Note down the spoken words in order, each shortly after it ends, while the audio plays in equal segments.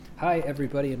Hi,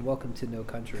 everybody, and welcome to No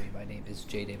Country. My name is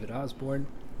J. David Osborne,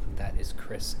 and that is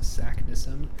Chris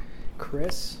Sacknisson.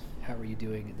 Chris, how are you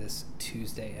doing this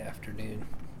Tuesday afternoon?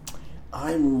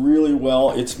 I'm really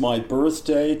well. It's my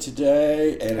birthday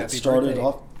today, and Happy it started birthday.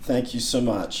 off. Thank you so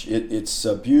much. It's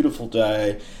a beautiful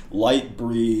day, light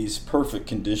breeze, perfect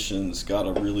conditions. Got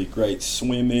a really great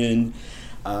swim in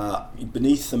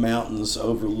beneath the mountains,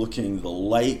 overlooking the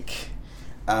lake.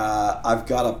 I've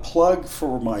got a plug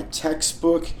for my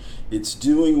textbook. It's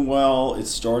doing well. It's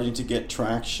starting to get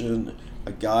traction.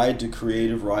 A Guide to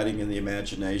Creative Writing and the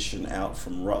Imagination out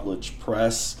from Routledge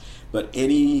Press. But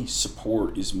any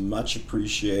support is much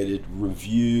appreciated.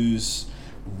 Reviews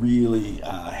really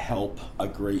help a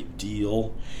great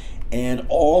deal. And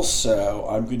also,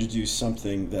 I'm going to do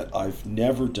something that I've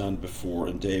never done before,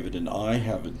 and David and I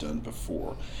haven't done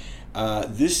before.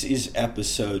 This is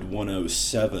episode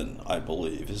 107, I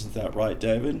believe. Isn't that right,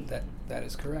 David? That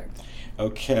is correct.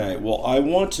 Okay, well, I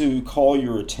want to call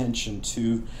your attention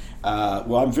to,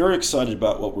 I'm very excited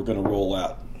about what we're going to roll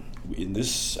out in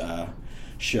this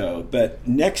show, but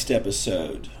next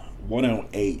episode,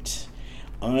 108,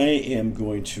 I am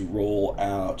going to roll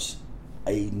out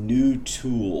a new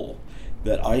tool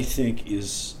that I think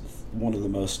is one of the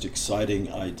most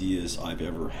exciting ideas I've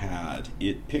ever had.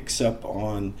 It picks up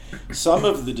on some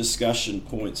of the discussion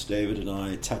points David and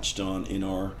I touched on in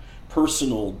our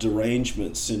personal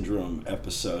derangement syndrome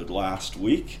episode last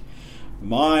week.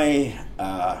 My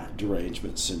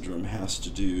derangement syndrome has to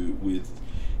do with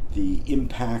the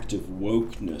impact of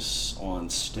wokeness on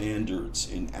standards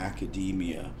in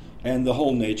academia and the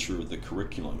whole nature of the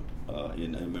curriculum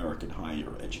in American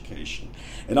higher education.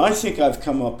 And I think I've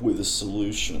come up with a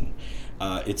solution.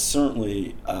 It's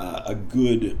certainly a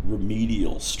good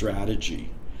remedial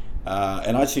strategy.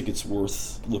 And I think it's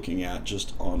worth looking at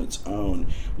just on its own.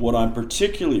 What I'm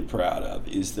particularly proud of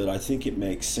is that I think it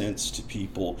makes sense to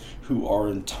people who are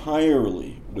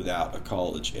entirely without a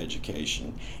college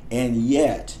education, and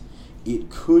yet it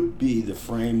could be the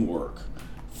framework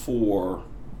for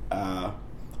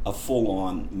a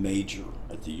full-on major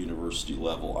at the university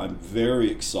level. I'm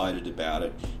very excited about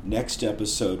it. Next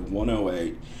episode,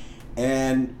 108.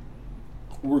 And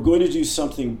we're going to do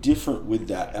something different with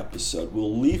that episode.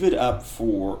 We'll leave it up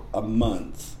for a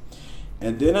month.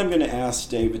 And then I'm going to ask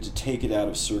David to take it out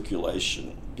of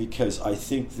circulation because I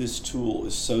think this tool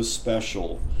is so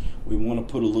special. We want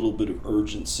to put a little bit of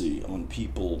urgency on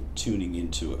people tuning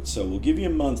into it. So we'll give you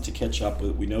a month to catch up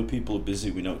with it. We know people are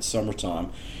busy. We know it's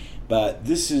summertime. But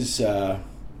this is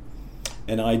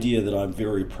an idea that I'm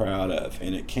very proud of,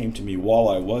 and it came to me while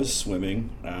I was swimming.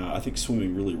 I think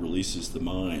swimming really releases the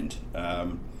mind.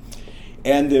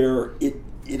 And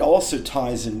it also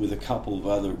ties in with a couple of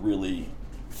other really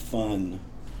fun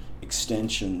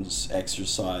extensions,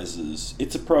 exercises.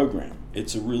 It's a program.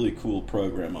 It's a really cool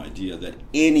program idea that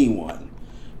anyone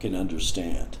can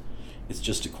understand. It's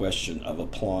just a question of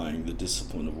applying the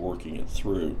discipline of working it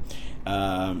through.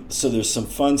 So there's some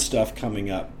fun stuff coming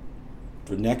up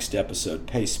for next episode.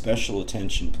 Pay special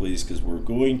attention, please, because we're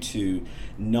going to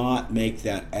not make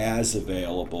that as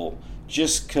available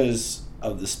just because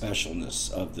of the specialness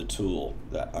of the tool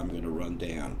that I'm going to run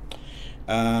down.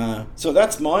 So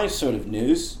that's my sort of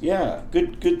news. Yeah,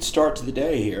 good start to the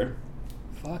day here.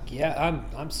 Fuck yeah,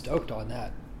 I'm stoked on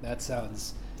that. That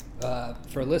sounds,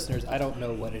 for listeners, I don't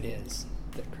know what it is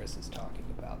that Chris is talking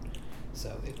about.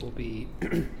 So it will be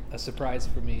a surprise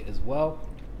for me as well.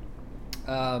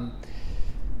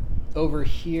 Over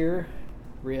here,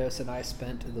 Rios and I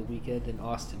spent the weekend in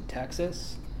Austin,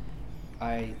 Texas.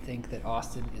 I think that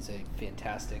Austin is a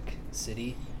fantastic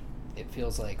city. It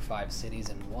feels like 5 cities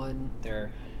in one.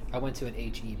 I went to an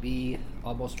H-E-B,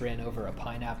 almost ran over a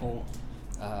pineapple.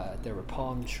 There were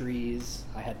palm trees.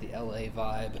 I had the LA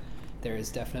vibe. There is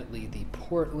definitely the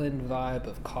Portland vibe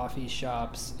of coffee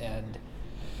shops and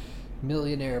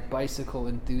millionaire bicycle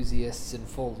enthusiasts in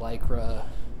full lycra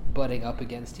butting up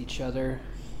against each other.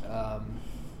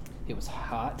 It was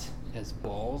hot as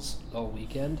balls all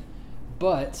weekend,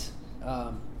 but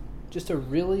just a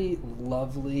really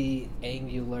lovely,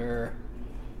 angular,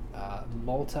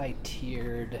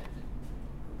 multi-tiered,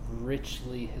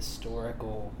 richly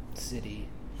historical city.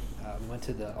 We went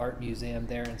to the art museum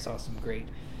there and saw some great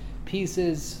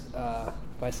pieces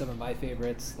by some of my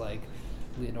favorites like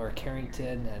Leonora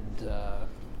Carrington and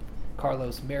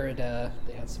Carlos Merida.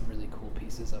 They had some really cool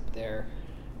pieces up there.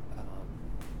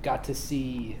 Got to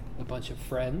see a bunch of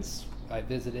friends. I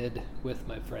visited with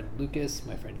my friend Lucas,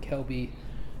 my friend Kelby,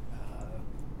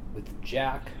 with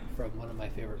Jack from one of my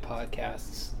favorite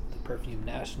podcasts, The Perfume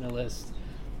Nationalist,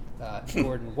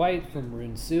 Gordon White from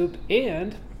Maroon Soup,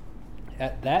 and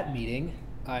at that meeting,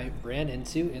 I ran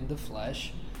into in the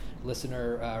flesh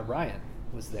listener Ryan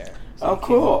was there. So Oh, he came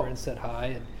cool. over and said hi,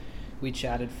 and we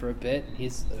chatted for a bit.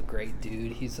 He's a great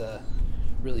dude. He's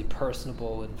really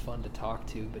personable and fun to talk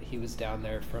to, but he was down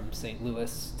there from St.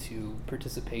 Louis to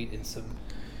participate in some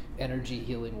energy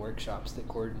healing workshops that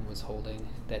Gordon was holding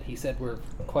that he said were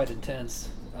quite intense,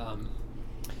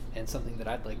 and something that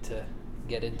I'd like to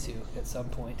get into at some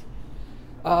point.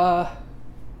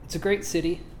 It's a great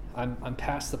city. I'm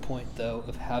past the point, though,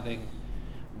 of having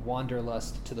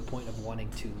wanderlust to the point of wanting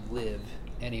to live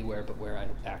anywhere but where I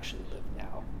actually live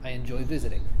now. I enjoy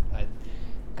visiting. I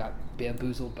got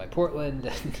bamboozled by Portland,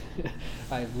 and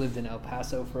I lived in El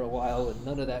Paso for a while, and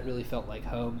none of that really felt like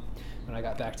home. When I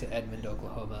got back to Edmond,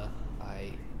 Oklahoma,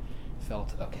 I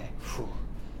felt, okay,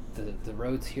 the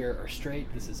roads here are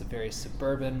straight. This is a very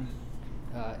suburban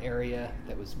area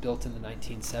that was built in the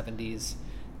 1970s.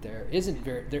 There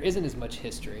isn't as much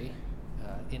history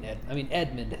in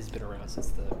Edmond has been around since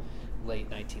the late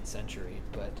 19th century,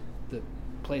 but the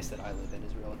place that I live in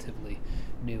is relatively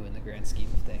new in the grand scheme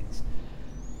of things.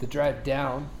 The drive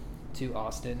down to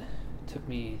Austin took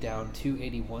me down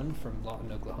 281 from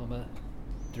Lawton, Oklahoma,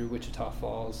 through Wichita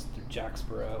Falls, through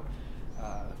Jacksboro.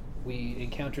 We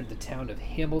encountered the town of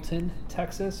Hamilton,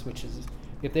 Texas, which is,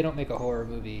 if they don't make a horror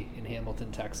movie in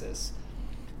Hamilton, Texas,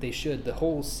 they should. The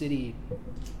whole city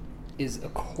is a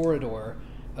corridor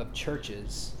of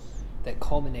churches that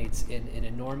culminates in an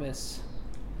enormous,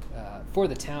 for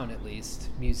the town at least,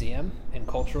 museum and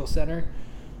cultural center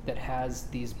that has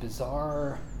these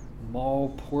bizarre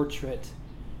mall portrait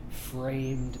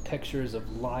framed pictures of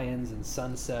lions and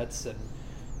sunsets and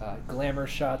glamour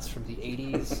shots from the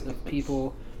 80s of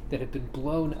people that have been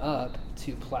blown up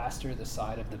to plaster the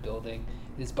side of the building.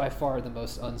 It is by far the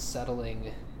most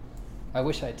unsettling. I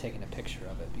wish I had taken a picture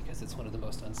of it because it's one of the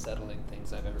most unsettling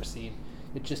things I've ever seen.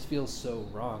 It just feels so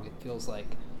wrong. It feels like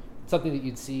something that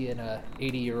you'd see in a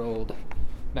 80-year-old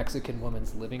Mexican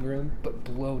woman's living room, but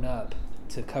blown up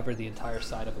to cover the entire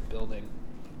side of a building.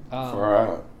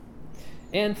 Wow.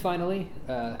 And finally,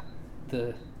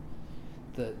 the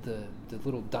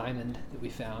little diamond that we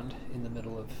found in the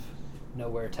middle of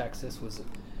nowhere, Texas, was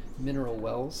Mineral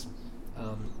Wells,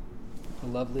 a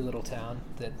lovely little town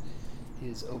that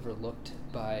is overlooked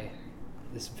by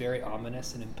this very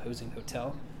ominous and imposing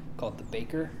hotel called the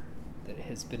Baker that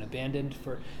has been abandoned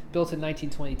built in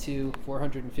 1922,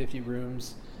 450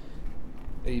 rooms,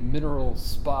 a mineral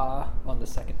spa on the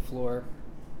second floor.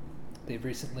 They've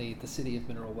recently, the city of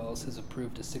Mineral Wells has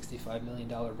approved a $65 million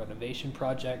renovation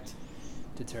project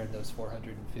to turn those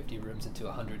 450 rooms into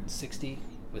 160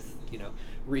 with,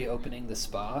 reopening the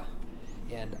spa.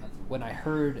 And when I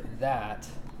heard that,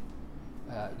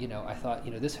 I thought,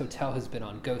 this hotel has been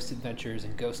on Ghost Adventures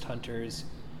and Ghost Hunters.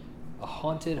 A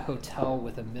haunted hotel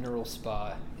with a mineral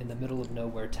spa in the middle of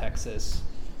nowhere, Texas.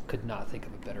 Could not think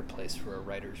of a better place for a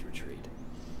writer's retreat.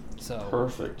 So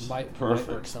Perfect. Might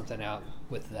work something out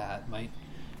with that. Might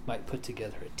put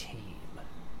together a team.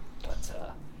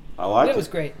 But I like it. It was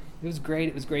great. It was great.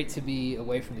 It was great to be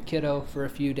away from the kiddo for a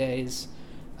few days.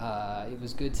 It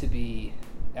was good to be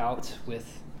out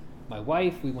with my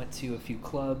wife. We went to a few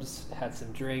clubs, had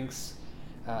some drinks,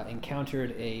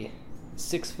 encountered a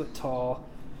 6-foot-tall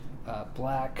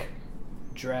black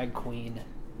drag queen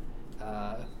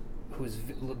who was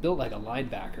built like a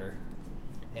linebacker.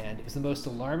 And it was the most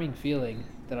alarming feeling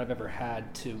that I've ever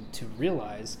had to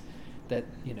realize that,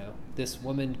 this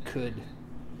woman could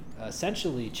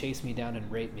essentially chase me down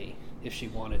and rape me if she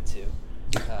wanted to.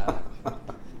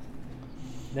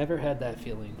 Never had that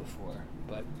feeling before,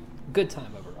 but good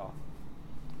time overall.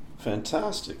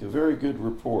 Fantastic. A very good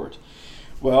report.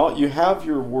 Well, you have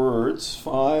your words,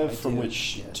 5 from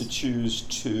which to choose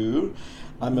 2.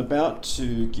 I'm about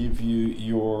to give you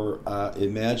your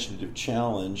imaginative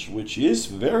challenge, which is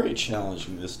very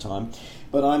challenging this time.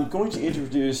 But I'm going to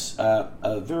introduce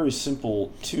a very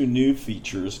simple 2 new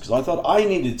features because I thought I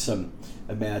needed some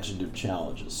imaginative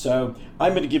challenges. So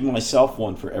I'm going to give myself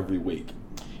one for every week.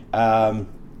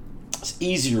 It's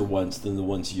easier ones than the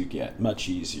ones you get, much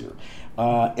easier.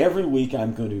 Every week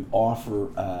I'm going to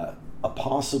offer a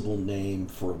possible name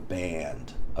for a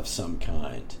band of some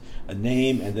kind. A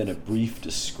name and then a brief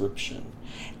description.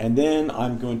 And then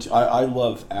I'm going to, I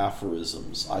love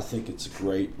aphorisms. I think it's a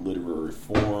great literary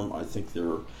form. I think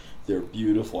they're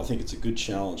beautiful. I think it's a good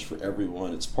challenge for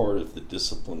everyone. It's part of the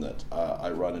discipline that I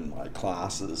run in my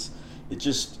classes.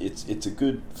 It's a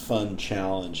good, fun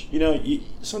challenge.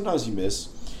 Sometimes you miss,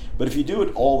 but if you do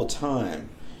it all the time,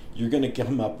 you're going to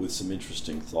come up with some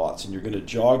interesting thoughts, and you're going to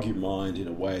jog your mind in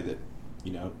a way that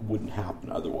wouldn't happen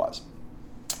otherwise.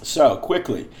 So,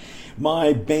 quickly,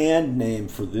 my band name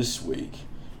for this week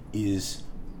is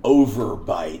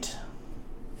Overbite.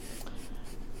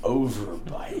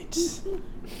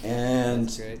 And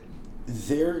That's great.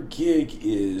 their gig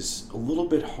is a little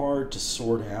bit hard to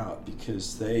sort out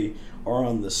because they are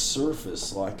on the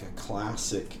surface like a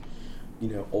classic,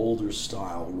 older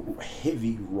style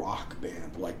heavy rock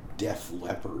band like Def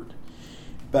Leppard.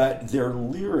 But their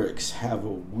lyrics have a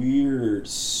weird,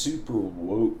 super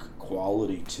woke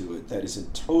quality to it that is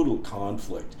in total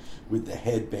conflict with the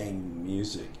headbanging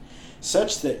music,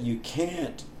 such that you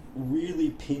can't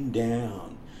really pin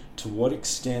down to what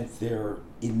extent they're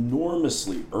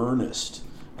enormously earnest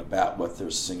about what they're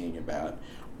singing about,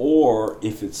 or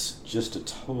if it's just a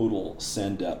total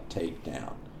send-up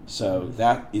takedown. So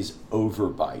that is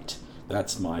Overbite.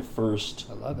 That's my first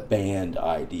I love it. band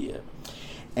idea.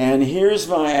 And here's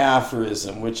my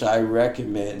aphorism, which I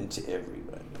recommend to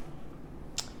everybody.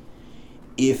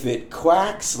 If it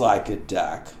quacks like a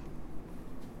duck,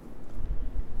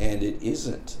 and it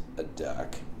isn't a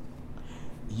duck,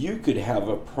 you could have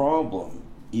a problem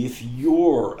if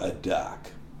you're a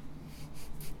duck.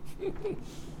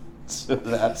 So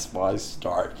that's my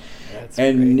start. That's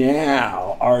and great.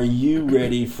 Now, are you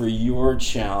ready for your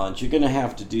challenge? You're going to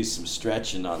have to do some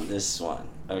stretching on this one.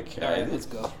 Okay. All right, let's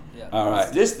go. Yeah. All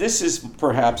right. This is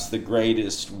perhaps the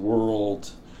greatest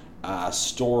world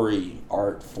story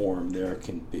art form there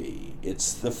can be.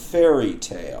 It's the fairy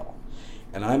tale.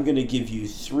 And I'm going to give you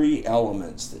 3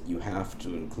 elements that you have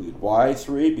to include. Why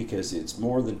 3? Because it's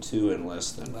more than 2 and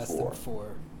less than 4. Less than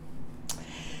 4.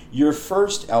 Your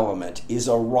first element is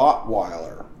a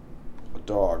Rottweiler, a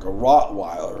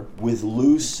Rottweiler with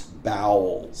loose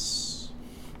bowels.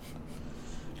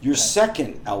 Your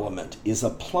second element is a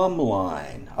plumb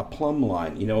line, a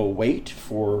weight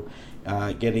for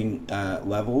getting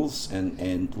levels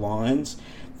and lines.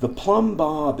 The plumb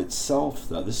bob itself,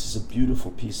 though, this is a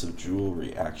beautiful piece of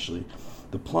jewelry, actually.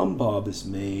 The plumb bob is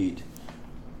made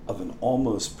of an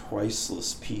almost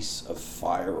priceless piece of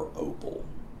fire opal.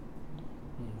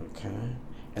 Okay?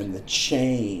 And the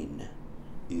chain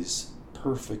is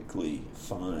perfectly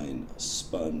fine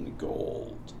spun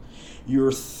gold.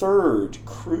 Your third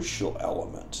crucial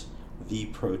element, the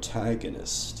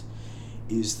protagonist,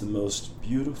 is the most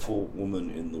beautiful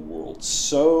woman in the world.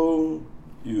 So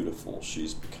beautiful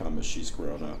she's become as she's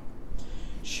grown up.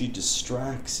 She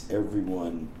distracts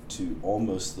everyone to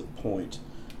almost the point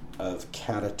of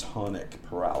catatonic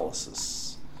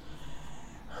paralysis.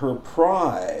 Her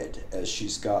pride, as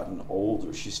she's gotten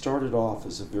older, she started off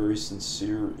as a very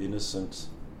sincere, innocent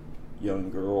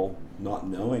young girl, not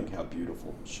knowing how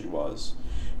beautiful she was.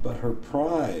 But her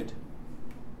pride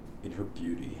in her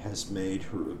beauty has made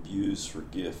her abuse her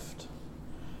gift.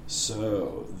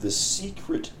 So the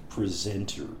secret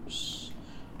presenters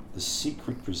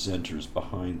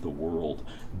behind the world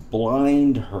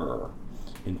blind her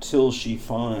until she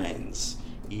finds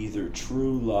either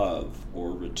true love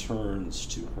or returns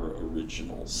to her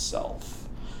original self.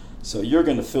 So you're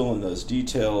going to fill in those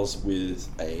details with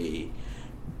a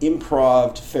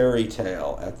improv fairy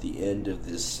tale at the end of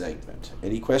this segment.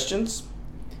 Any questions?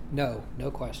 No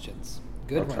questions.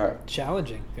 Good Okay. one.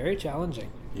 Challenging. Very challenging.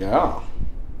 Yeah.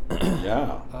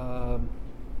 Yeah.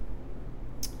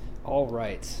 All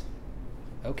right.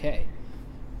 Okay.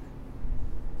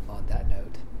 On that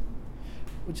note,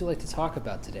 what would you like to talk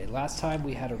about today? Last time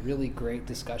we had a really great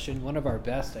discussion, one of our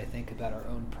best, I think, about our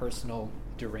own personal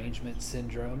derangement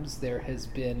syndromes. There has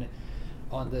been,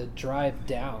 on the drive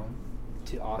down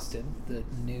to Austin, the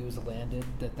news landed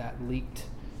that leaked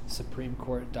Supreme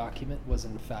Court document was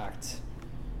in fact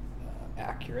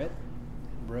accurate.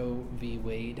 Roe v.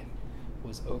 Wade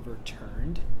was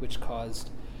overturned, which caused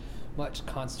much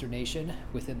consternation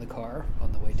within the car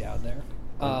on the way down there.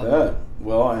 I bet.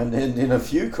 Well, and in a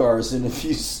few cars, in a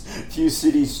few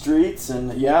city streets,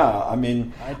 and yeah, I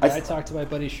mean, I talked to my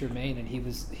buddy Shermaine, and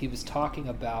he was talking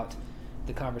about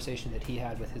the conversation that he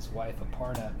had with his wife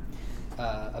Aparna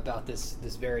about this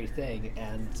very thing,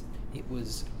 and it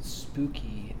was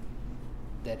spooky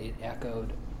that it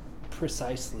echoed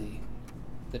precisely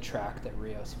the track that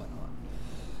Rios went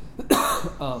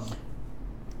on.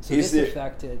 So Is this there-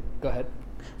 affected. Go ahead.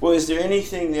 Well, is there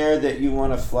anything there that you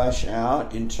want to flesh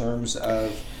out in terms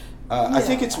of? I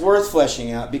think it's worth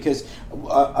fleshing out because,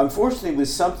 unfortunately, with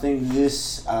something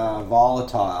this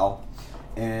volatile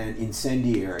and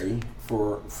incendiary,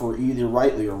 for either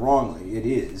rightly or wrongly, it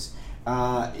is.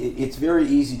 It's very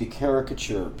easy to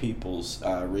caricature people's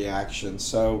reactions.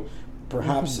 So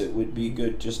perhaps it would be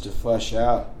good just to flesh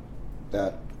out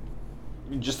that,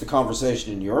 just the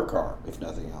conversation in your car, if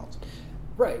nothing else.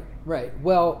 Right.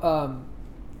 Well,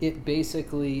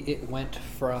 it went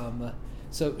from,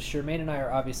 so Shermaine and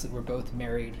I we're both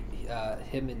married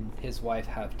him and his wife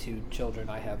have 2 children.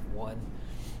 I have 1.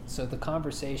 So the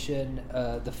conversation,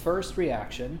 the first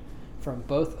reaction from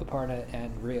both Aparna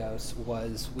and Rios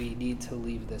was, we need to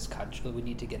leave this country. We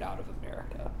need to get out of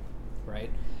America,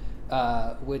 right?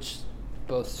 Which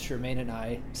both Charmaine and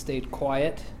I stayed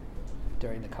quiet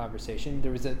during the conversation.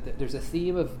 There's a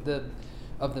theme of the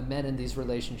men in these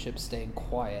relationships staying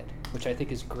quiet, which I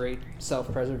think is great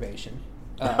self-preservation,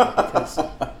 because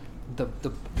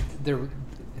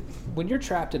when you're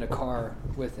trapped in a car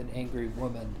with an angry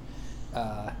woman,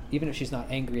 even if she's not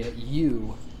angry at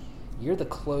you, you're the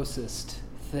closest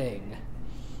thing.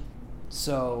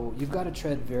 So you've got to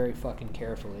tread very fucking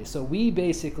carefully. So we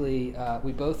basically,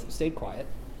 we both stayed quiet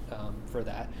for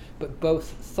that, but both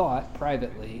thought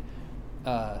privately,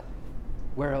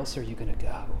 where else are you going to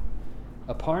go?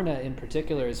 Aparna in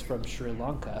particular is from Sri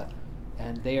Lanka,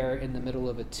 and they are in the middle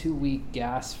of a 2-week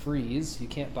gas freeze. You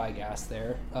can't buy gas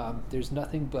there. There's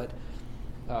nothing but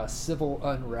civil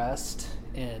unrest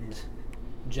and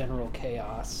general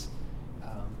chaos.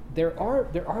 There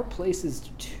are places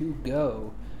to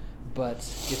go, but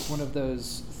it's one of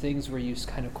those things where you just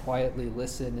kind of quietly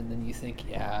listen, and then you think,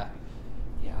 yeah,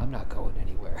 I'm not going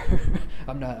anywhere.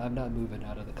 I'm not moving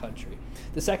out of the country.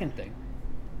 The second thing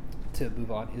to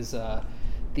move on is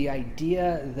the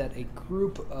idea that a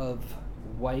group of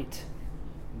white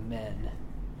men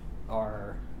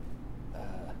are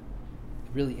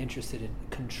really interested in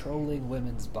controlling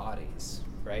women's bodies,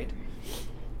 right?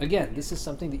 Again, this is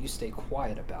something that you stay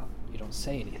quiet about. You don't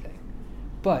say anything.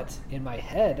 But in my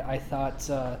head, I thought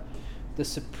the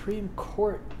Supreme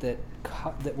Court that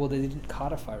they didn't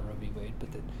codify Roe v. Wade, but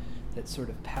that sort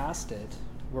of passed it,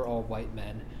 were all white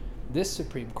men. This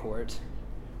Supreme Court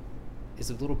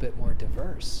is a little bit more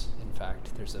diverse. In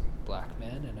fact, there's a black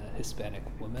man and a Hispanic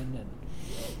woman,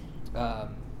 and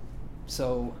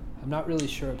so I'm not really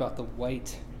sure about the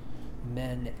white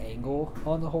men angle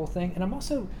on the whole thing. And I'm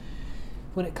also,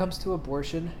 when it comes to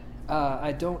abortion,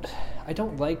 I don't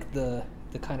like the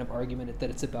kind of argument that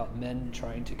it's about men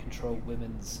trying to control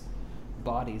women's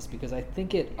bodies, because I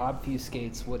think it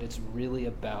obfuscates what it's really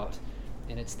about,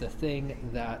 and it's the thing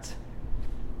that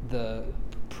the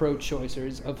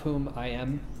pro-choicers, of whom I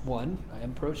am one, I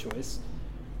am pro-choice,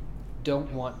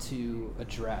 don't want to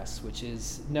address, which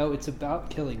is, no, it's about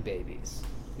killing babies.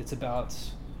 It's about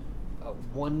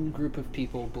one group of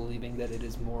people believing that it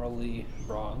is morally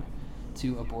wrong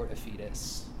to abort a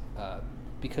fetus,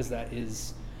 because that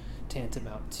is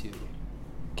tantamount to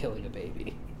killing a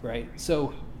baby, right?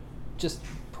 So just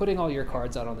putting all your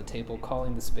cards out on the table,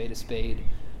 calling the spade a spade,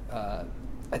 I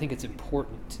think it's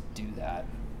important to do that.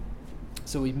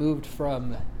 So we moved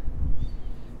from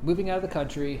moving out of the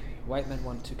country, white men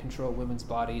want to control women's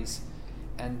bodies,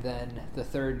 and then the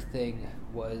third thing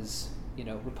was,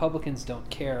 Republicans don't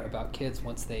care about kids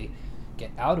once they get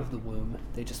out of the womb.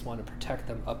 They just want to protect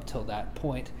them up till that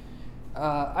point.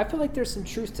 I feel like there's some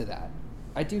truth to that.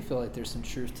 I do feel like there's some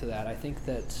truth to that. I think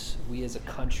that we as a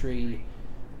country,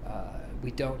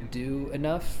 we don't do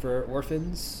enough for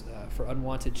orphans, for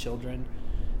unwanted children.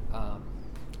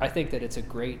 I think that it's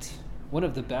one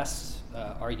of the best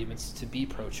arguments to be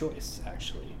pro-choice,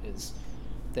 actually, is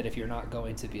that if you're not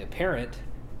going to be a parent,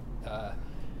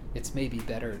 it's maybe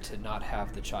better to not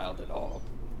have the child at all.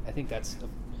 I think that's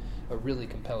a really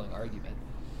compelling argument.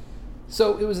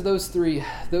 So it was those three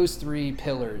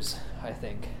pillars, I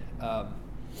think,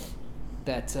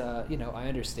 that I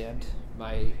understand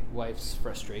my wife's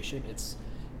frustration. It's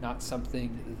not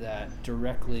something that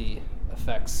directly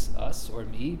affects us or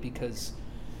me, because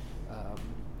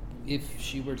if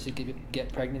she were to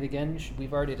get pregnant again,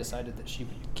 we've already decided that she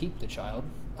would keep the child.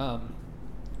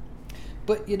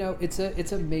 But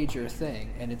it's a major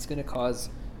thing, and it's going to cause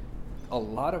a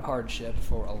lot of hardship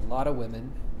for a lot of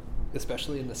women,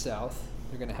 especially in the South.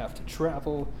 They're going to have to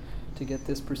travel to get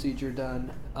this procedure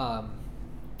done.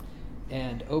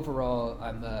 And overall,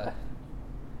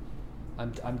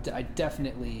 I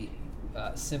definitely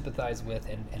sympathize with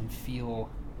and feel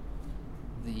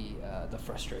the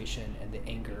frustration and the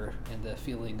anger and the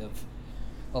feeling of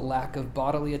a lack of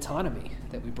bodily autonomy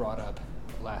that we brought up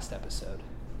last episode.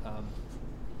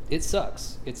 It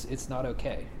sucks. It's not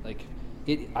okay.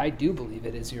 I do believe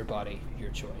it is your body, your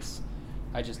choice.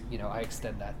 I just, I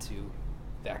extend that to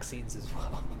vaccines as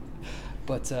well.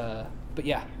 But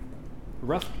yeah,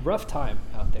 rough time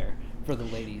out there for the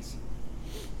ladies.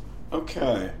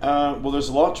 Okay. Well, there's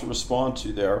a lot to respond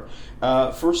to there.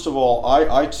 First of all,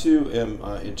 I too am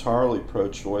entirely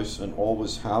pro-choice and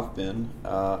always have been.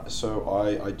 So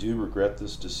I do regret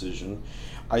this decision.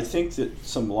 I think that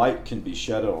some light can be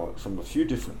shed on it from a few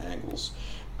different angles.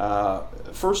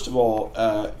 First of all,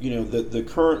 the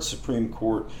current Supreme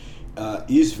Court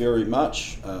is very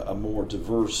much a more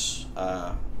diverse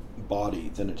body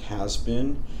than it has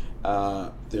been.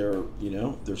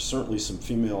 There's certainly some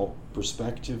female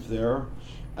perspective there.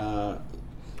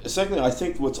 Secondly, I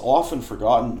think what's often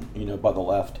forgotten, by the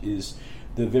left is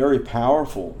the very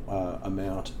powerful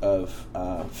amount of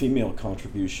female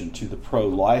contribution to the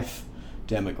pro-life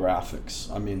demographics.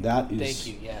 I mean, that is. Thank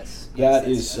you. Yes. That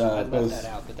is I both. left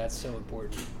that out, but that's so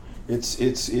important.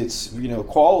 It's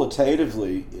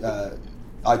qualitatively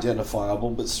identifiable,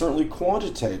 but certainly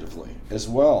quantitatively as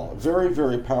well. Very,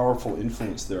 very powerful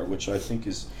influence there, which I think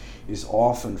is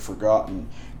often forgotten.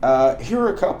 Here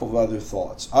are a couple of other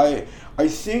thoughts. I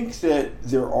think that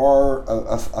there are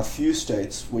a few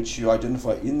states which you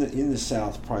identify in the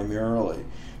South primarily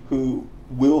who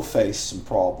will face some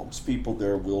problems. People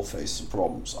there will face some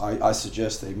problems. I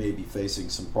suggest they may be facing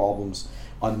some problems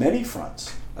on many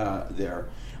fronts there.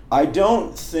 I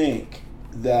don't think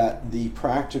that the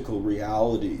practical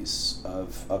realities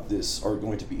of this are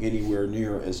going to be anywhere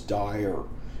near as dire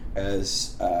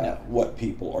as what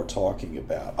people are talking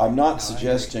about. I'm not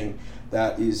suggesting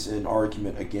that is an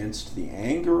argument against the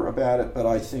anger about it, but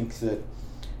I think that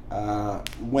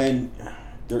when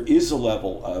there is a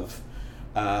level of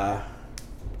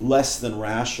less than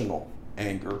rational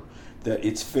anger, that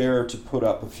it's fair to put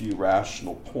up a few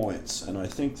rational points. And I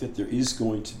think that there is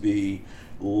going to be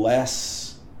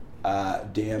less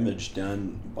damage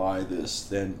done by this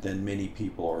than many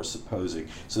people are supposing.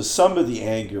 So some of the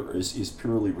anger is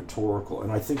purely rhetorical,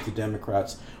 and I think the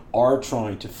Democrats are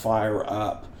trying to fire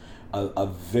up a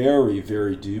very,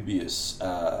 very dubious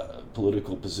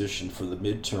political position for the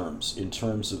midterms in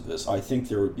terms of this. I think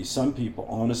there would be some people,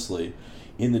 honestly,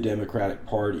 in the Democratic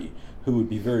Party who would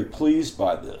be very pleased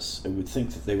by this and would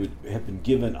think that they would have been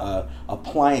given a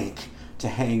plank to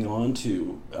hang on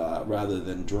to rather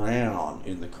than drown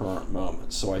in the current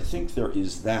moment. So I think there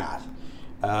is that.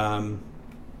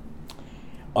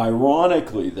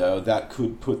 Ironically, though, that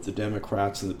could put the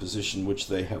Democrats in the position which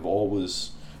they have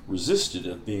always resisted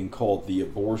of being called the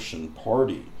abortion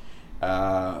party.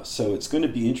 So it's going to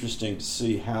be interesting to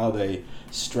see how they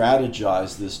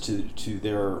strategize this to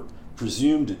their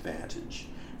presumed advantage.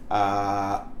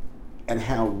 And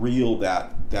how real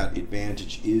that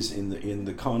advantage is in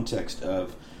the context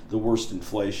of the worst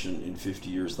inflation in 50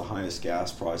 years, the highest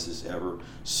gas prices ever,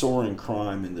 soaring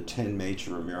crime in the 10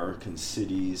 major American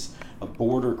cities, a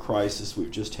border crisis.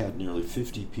 We've just had nearly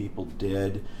 50 people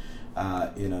dead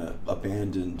in an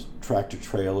abandoned tractor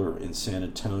trailer in San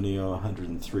Antonio,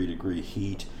 103-degree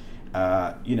heat.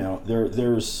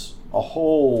 There's a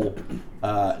whole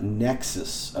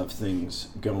nexus of things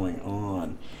going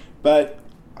on. But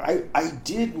I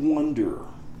did wonder,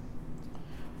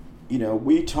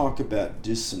 we talk about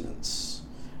dissonance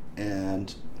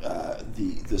and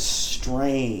the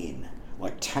strain,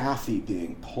 like taffy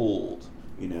being pulled,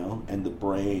 and the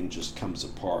brain just comes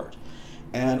apart.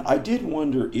 And I did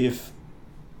wonder if,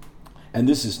 and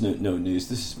this is no news,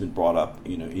 this has been brought up,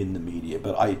 in the media,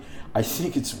 but I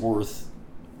think it's worth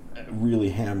really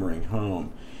hammering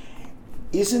home.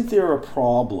 Isn't there a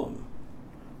problem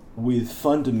with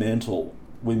fundamental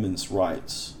women's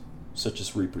rights, such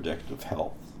as reproductive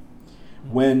health,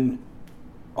 when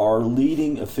our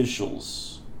leading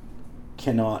officials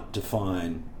cannot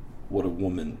define what a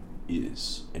woman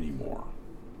is anymore?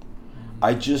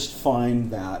 I just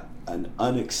find that an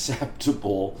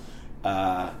unacceptable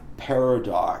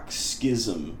paradox,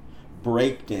 schism,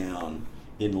 breakdown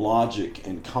in logic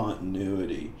and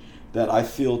continuity that I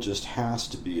feel just has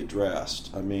to be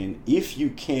addressed. I mean, if you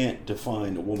can't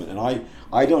define a woman, and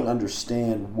I don't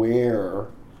understand where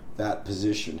that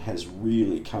position has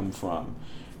really come from,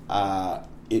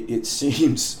 it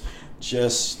seems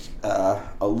just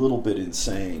a little bit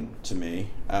insane to me,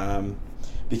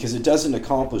 because it doesn't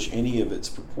accomplish any of its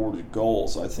purported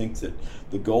goals. I think that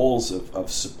the goals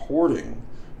of supporting,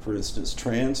 for instance,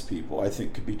 trans people, I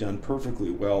think could be done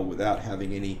perfectly well without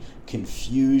having any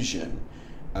confusion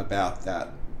about that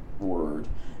word.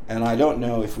 And I don't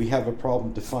know, if we have a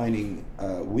problem defining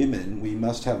women, we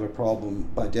must have a problem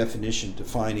by definition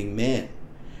defining men.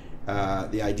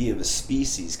 The idea of a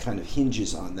species kind of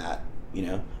hinges on that,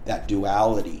 that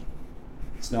duality.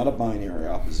 It's not a binary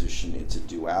opposition, it's a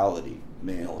duality,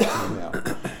 male and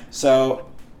female. So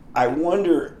I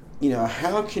wonder,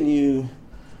 how can you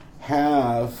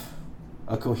have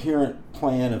a coherent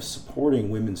plan of supporting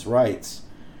women's rights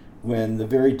when the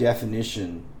very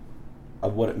definition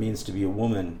of what it means to be a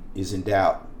woman is in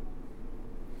doubt?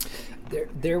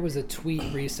 There was a tweet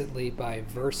recently by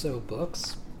Verso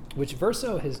Books, which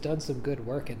Verso has done some good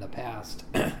work in the past.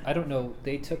 I don't know,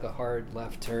 they took a hard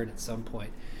left turn at some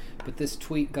point, but this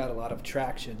tweet got a lot of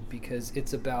traction because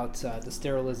it's about the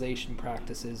sterilization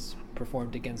practices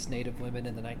performed against Native women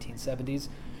in the 1970s.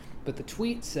 But the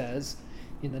tweet says,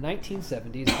 in the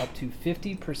 1970s, up to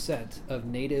 50% of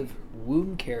Native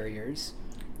womb carriers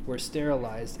were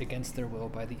sterilized against their will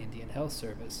by the Indian Health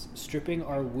Service. Stripping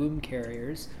our womb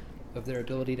carriers of their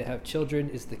ability to have children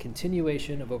is the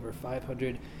continuation of over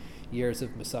 500 years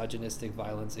of misogynistic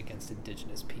violence against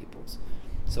indigenous peoples.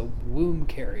 So womb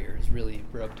carriers really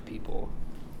rubbed people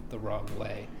the wrong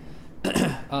way.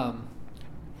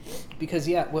 Because,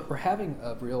 what we're having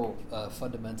a real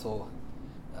fundamental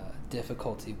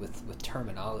difficulty with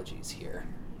terminologies here.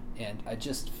 And I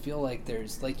just feel like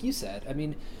there's, like you said, I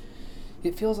mean,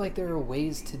 it feels like there are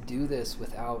ways to do this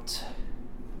without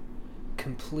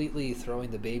completely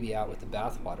throwing the baby out with the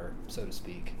bathwater, so to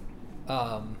speak.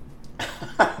 I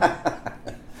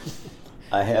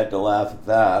had to laugh at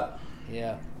that.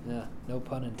 Yeah, no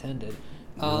pun intended.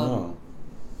 No.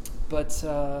 But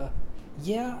I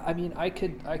mean, I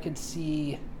could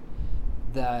see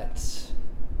that.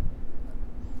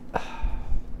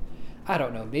 I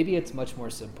don't know. Maybe it's much more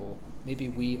simple. Maybe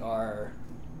we are,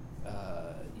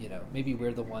 maybe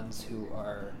we're the ones who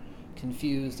are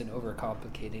confused and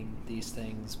overcomplicating these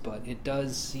things. But it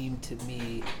does seem to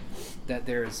me that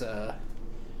there's a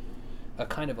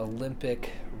kind of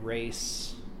Olympic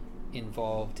race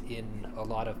involved in a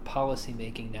lot of policy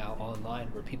making now online,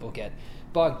 where people get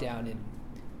bogged down in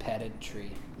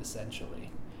pedantry, essentially.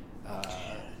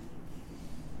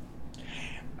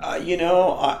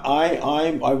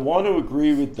 I want to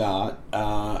agree with that,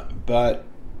 but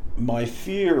my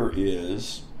fear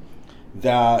is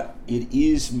that it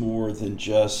is more than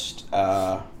just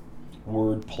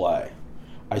wordplay.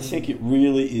 I think it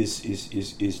really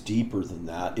is deeper than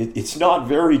that. It's not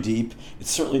very deep. It's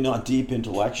certainly not deep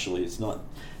intellectually. It's not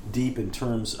deep in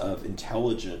terms of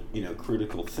intelligent,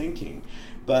 critical thinking,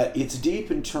 but it's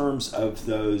deep in terms of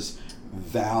those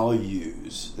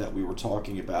values that we were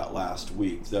talking about last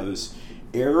week, those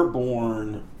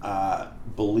airborne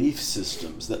belief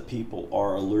systems that people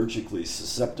are allergically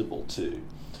susceptible to.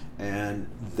 And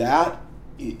that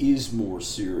is more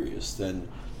serious than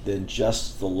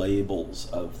just the labels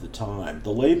of the time.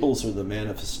 The labels are the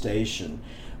manifestation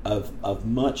of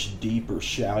much deeper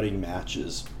shouting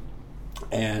matches,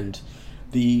 and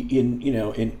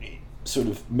in sort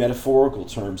of metaphorical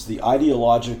terms, the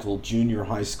ideological junior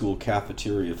high school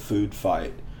cafeteria food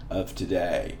fight of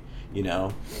today.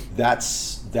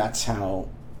 That's how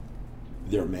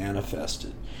they're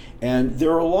manifested. And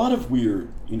there are a lot of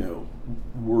weird,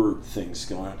 word things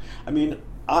going on. I mean,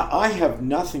 I have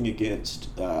nothing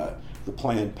against the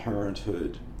Planned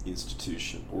Parenthood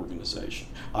institution, organization.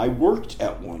 I worked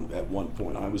at one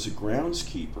point. I was a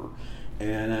groundskeeper,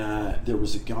 and there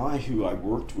was a guy who I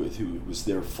worked with who was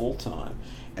there full time,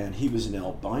 and he was an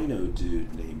albino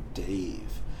dude named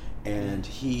Dave, and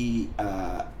he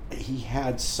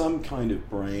had some kind of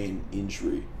brain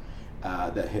injury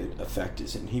that had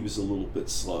affected him. He was a little bit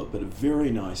slow, but a very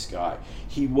nice guy.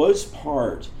 He was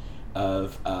part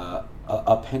of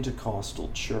a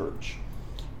Pentecostal church,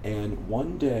 and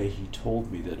one day he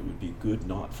told me that it would be good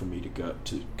not for me to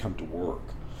come to work,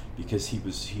 because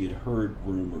he had heard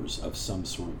rumors of some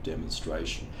sort of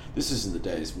demonstration. This is in the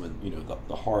days when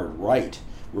the hard right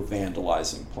were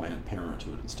vandalizing Planned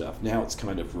Parenthood and stuff. Now it's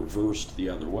kind of reversed the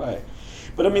other way.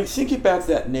 But I mean, think about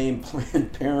that name,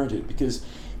 Planned Parenthood, because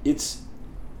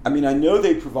I know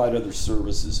they provide other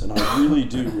services, and I really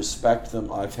do respect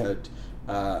them. I've had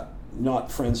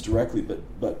not friends directly,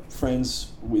 but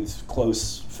friends with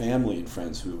close family and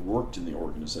friends who have worked in the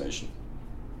organization.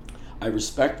 I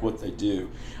respect what they do.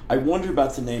 I wonder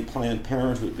about the name Planned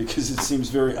Parenthood, because it seems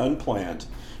very unplanned.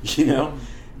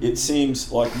 It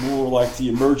seems like more like the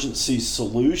emergency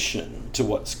solution to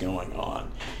what's going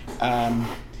on.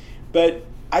 But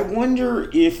I wonder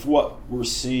if what we're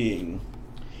seeing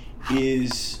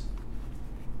is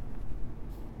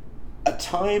a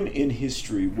time in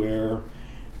history where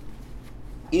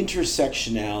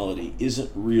intersectionality isn't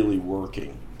really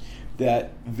working,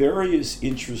 that various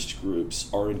interest groups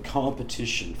are in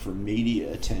competition for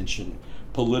media attention,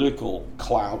 political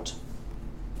clout,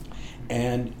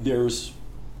 and there's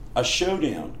a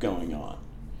showdown going on.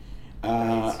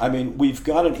 We've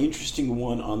got an interesting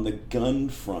one on the gun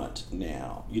front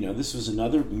now. This was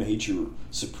another major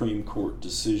Supreme Court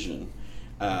decision.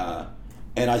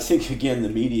 And I think, again, the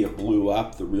media blew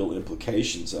up the real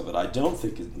implications of it. I don't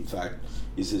think it, in fact,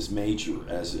 is as major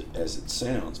as it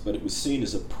sounds, but it was seen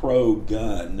as a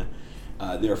pro-gun,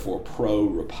 therefore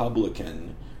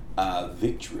pro-Republican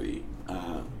victory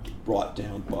brought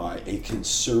down by a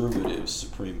conservative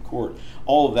Supreme Court.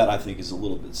 All of that, I think, is a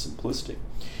little bit simplistic.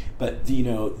 But,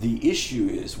 the issue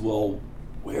is, well,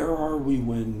 where are we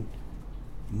when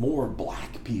more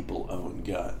black people own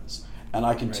guns? And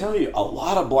I can tell you, a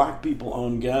lot of black people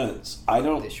own guns. I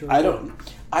don't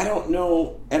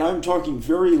know, and I'm talking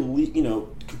very,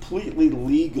 completely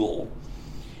legal,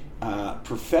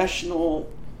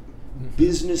 professional,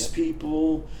 business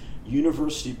people,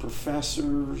 university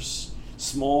professors,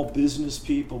 small business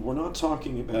people. We're not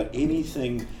talking about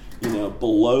anything,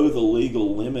 below the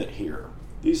legal limit here.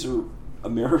 These are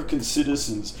American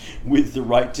citizens with the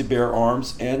right to bear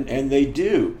arms, and they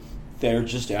do. They're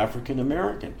just African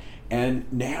American.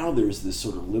 And now there's this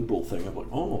sort of liberal thing of like,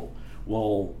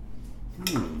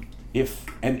 if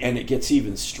it gets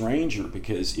even stranger,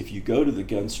 because if you go to the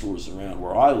gun stores around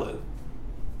where I live,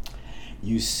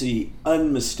 you see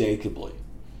unmistakably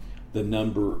the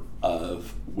number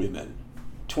of women,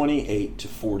 28 to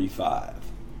 45,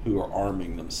 who are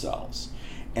arming themselves.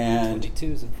 And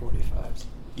 22s and 45s.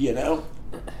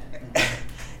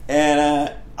 And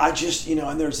I just,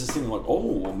 and there's this thing like,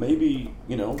 maybe,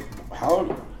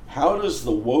 how does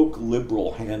the woke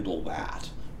liberal handle that,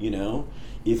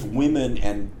 if women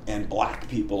and black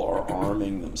people are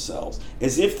arming themselves,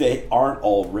 as if they aren't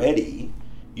already,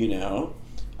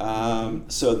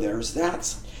 so there's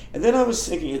that. And then I was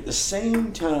thinking at the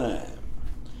same time,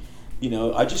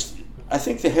 I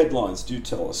think the headlines do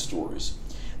tell us stories.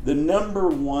 The number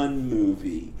one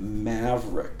movie,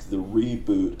 Maverick, the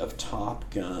reboot of Top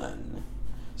Gun.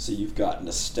 So you've got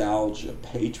nostalgia,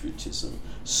 patriotism,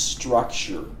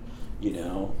 structure,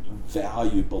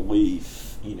 value,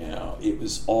 belief, it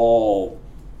was all,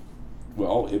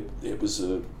 it was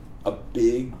a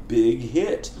big, big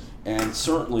hit, and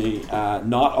certainly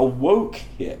not a woke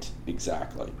hit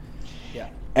exactly. Yeah.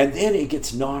 And then it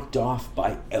gets knocked off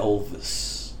by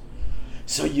Elvis.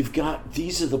 So you've got,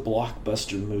 these are the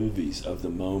blockbuster movies of the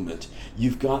moment.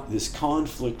 You've got this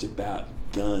conflict about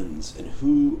guns and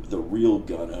who the real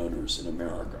gun owners in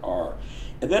America are.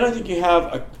 And then I think you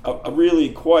have a really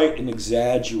quite an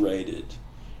exaggerated,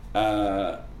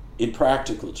 in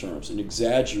practical terms, an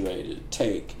exaggerated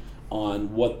take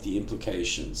on what the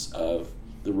implications of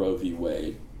the Roe v.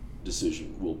 Wade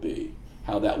decision will be,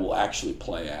 how that will actually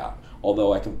play out.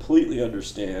 Although I completely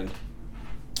understand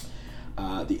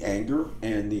the anger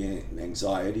and the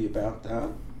anxiety about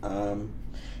that.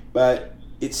 But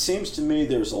it seems to me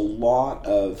there's a lot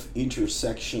of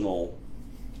intersectional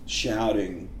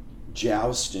shouting,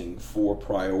 jousting for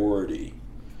priority.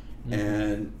 Mm-hmm.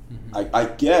 And mm-hmm. I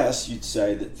guess you'd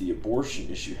say that the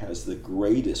abortion issue has the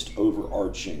greatest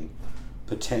overarching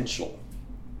potential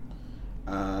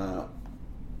and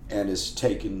has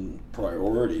taken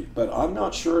priority. But I'm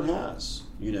not sure it has,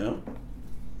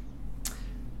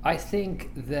 I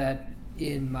think that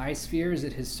in my spheres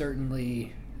it has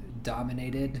certainly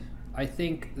dominated. I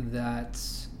think that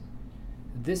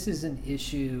this is an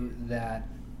issue that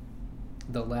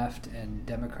the left and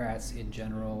Democrats in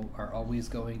general are always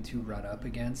going to run up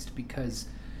against because,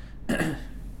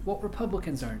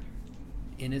 Republicans aren't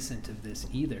innocent of this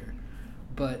either.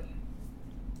 But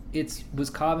it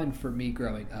was common for me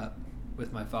growing up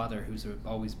with my father, who's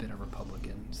always been a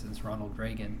Republican since Ronald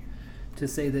Reagan, to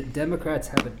say that Democrats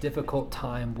have a difficult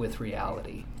time with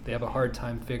reality. They have a hard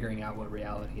time figuring out what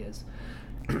reality is.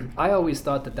 I always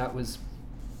thought that was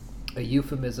a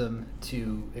euphemism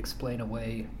to explain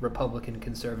away Republican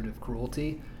conservative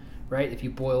cruelty, right? If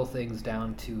you boil things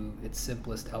down to its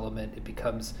simplest element, it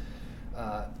becomes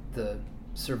the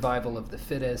survival of the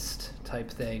fittest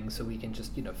type thing, so we can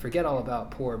just, forget all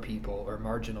about poor people or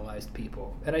marginalized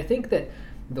people. And I think that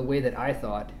the way that I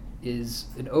thought is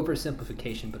an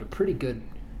oversimplification, but a pretty good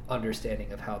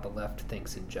understanding of how the left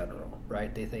thinks in general,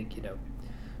 right? They think,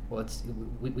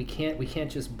 we can't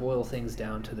just boil things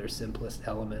down to their simplest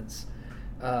elements.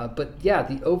 But yeah,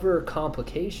 the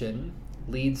overcomplication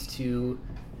leads to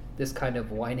this kind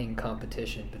of whining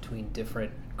competition between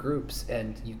different groups,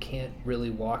 and you can't really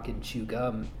walk and chew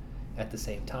gum at the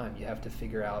same time. You have to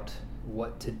figure out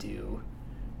what to do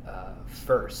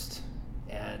first.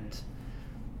 And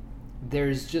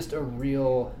there's just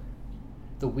the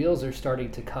wheels are starting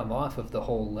to come off of the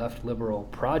whole left liberal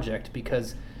project,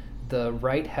 because the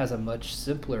right has a much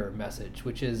simpler message,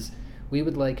 which is we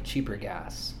would like cheaper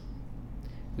gas.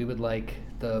 We would like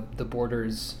the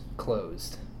borders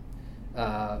closed.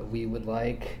 We would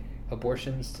like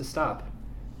abortions to stop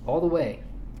all the way.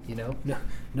 No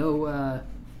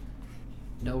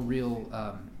real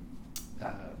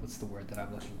what's the word that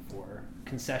I'm looking for?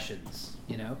 Concessions.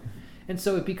 And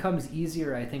so it becomes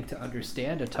easier, I think, to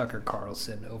understand a Tucker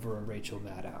Carlson over a Rachel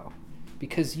Maddow,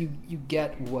 because you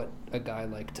get what a guy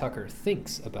like Tucker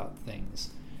thinks about things.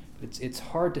 It's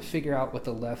hard to figure out what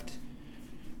the left.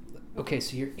 Okay,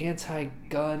 so you're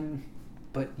anti-gun,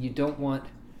 but you don't want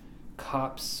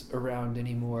cops around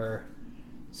anymore.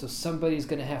 So somebody's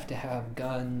going to have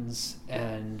guns,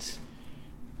 and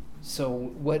so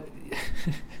what?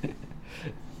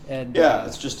 And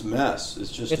it's just a mess.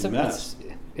 It's a mess.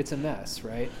 It's a mess,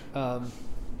 right?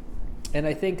 And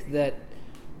I think that,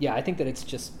 it's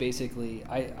just basically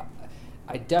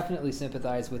I definitely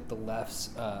sympathize with the left's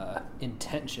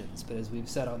intentions, but as we've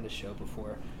said on this show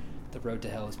before, the road to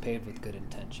hell is paved with good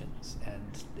intentions,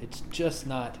 and it's just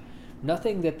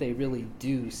nothing that they really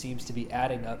do seems to be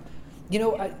adding up.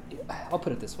 I'll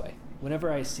put it this way: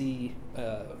 whenever I see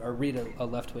or read a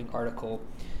left-wing article,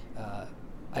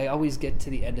 I always get to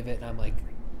the end of it and I'm like,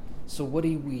 so what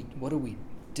do we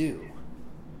do?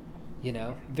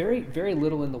 Very, very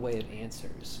little in the way of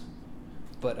answers,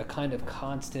 but a kind of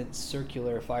constant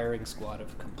circular firing squad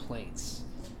of complaints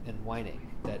and whining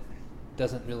that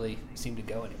doesn't really seem to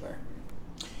go anywhere.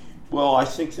 Well, I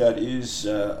think that is,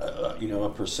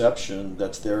 a perception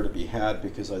that's there to be had,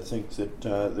 because I think that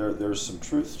there's some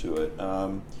truth to it.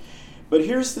 But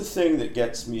here's the thing that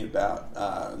gets me about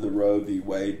the Roe v.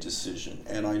 Wade decision,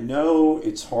 and I know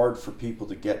it's hard for people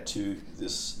to get to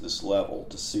this level,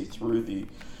 to see through the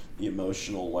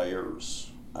emotional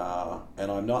layers.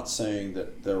 And I'm not saying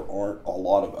that there aren't a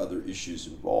lot of other issues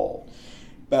involved,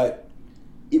 but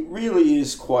it really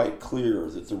is quite clear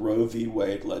that the Roe v.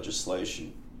 Wade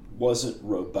legislation wasn't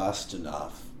robust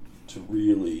enough to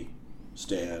really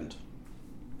stand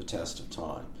the test of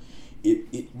time.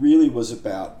 It really was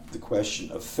about the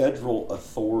question of federal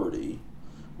authority,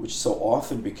 which so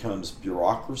often becomes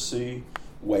bureaucracy,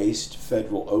 waste,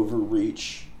 federal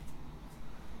overreach,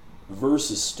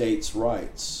 versus states'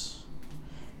 rights.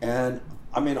 And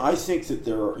I think that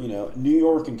there are, New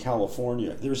York and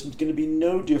California, there's going to be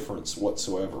no difference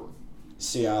whatsoever.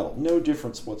 Seattle, no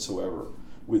difference whatsoever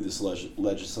with this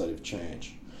legislative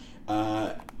change.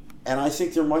 And I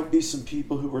think there might be some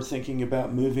people who are thinking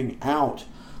about moving out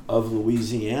of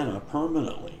Louisiana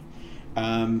permanently.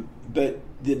 But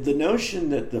the notion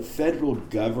that the federal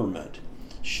government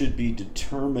should be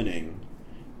determining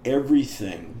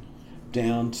everything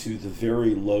down to the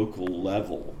very local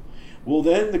level, well,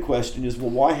 then the question is,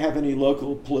 why have any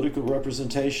local political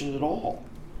representation at all?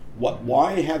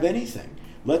 Why have anything?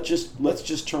 Let's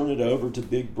just turn it over to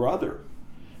Big Brother,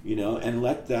 and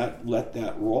let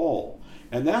that roll.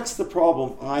 And that's the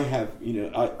problem I have.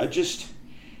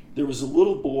 There was a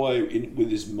little boy with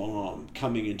his mom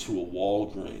coming into a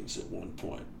Walgreens at one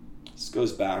point. This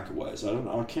goes back a ways. I don't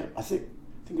know. I think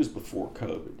it was before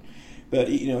COVID. But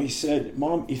he said,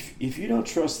 "Mom, if you don't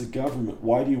trust the government,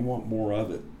 why do you want more of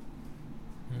it?"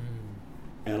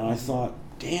 And I thought,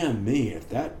 damn me,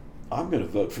 I'm going to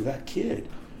vote for that kid.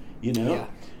 Yeah,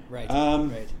 right.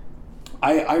 Right.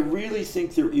 I really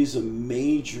think there is a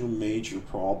major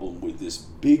problem with this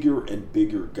bigger and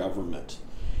bigger government,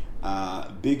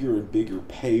 bigger and bigger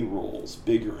payrolls,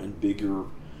 bigger and bigger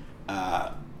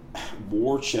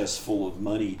war chests full of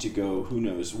money to go who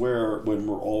knows where when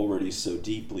we're already so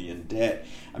deeply in debt.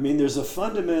 There's a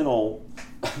fundamental,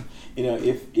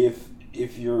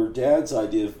 if your dad's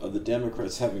idea of the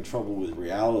Democrats having trouble with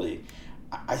reality,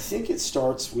 I think it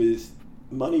starts with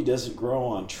money doesn't grow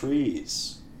on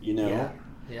trees. Yeah.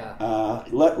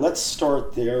 Let's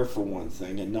start there for one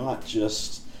thing, and not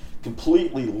just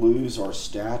completely lose our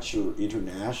stature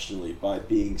internationally by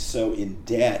being so in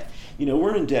debt.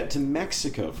 We're in debt to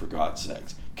Mexico, for God's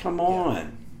sakes. Come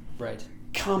on. Yeah. Right.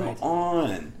 Come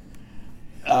on.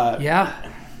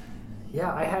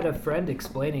 Yeah, I had a friend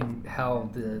explaining how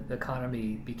the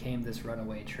economy became this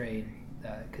runaway train,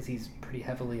 because he's pretty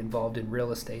heavily involved in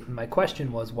real estate. And my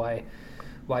question was, why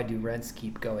do rents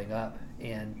keep going up?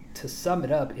 And to sum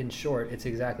it up, in short, it's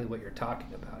exactly what you're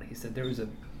talking about. He said there was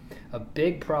a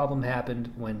big problem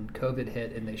happened when COVID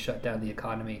hit and they shut down the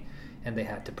economy and they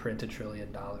had to print $1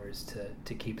 trillion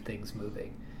to keep things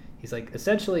moving. He's like,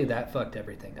 essentially that fucked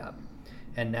everything up.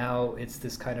 And now it's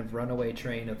this kind of runaway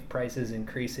train of prices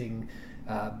increasing,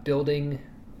 building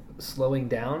slowing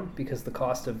down because the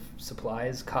cost of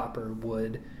supplies, copper,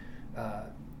 wood,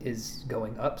 is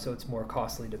going up, so it's more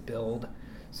costly to build.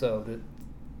 So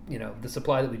the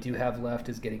supply that we do have left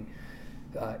is getting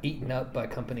eaten up by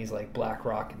companies like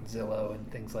BlackRock and Zillow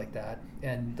and things like that.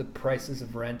 And the prices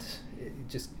of rent, it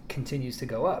just continues to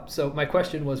go up. So my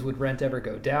question was, would rent ever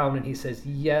go down? And he says,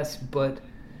 yes, but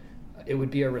it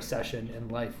would be a recession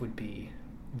and life would be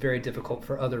very difficult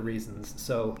for other reasons.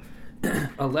 So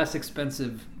a less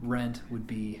expensive rent would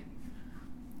be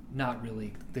not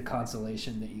really the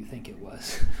consolation that you think it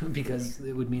was, because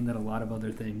it would mean that a lot of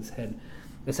other things had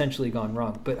essentially gone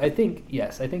wrong. But I think,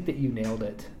 yes, I think that you nailed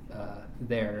it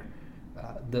there.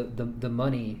 The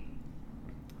money,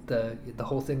 the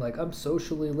whole thing, like, I'm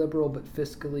socially liberal but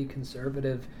fiscally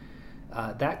conservative,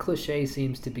 that cliche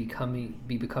seems to be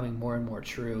becoming more and more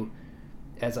true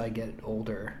as I get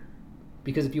older.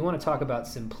 Because if you want to talk about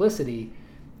simplicity,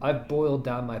 I've boiled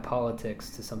down my politics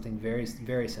to something very,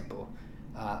 very simple.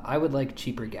 I would like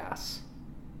cheaper gas.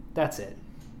 That's it.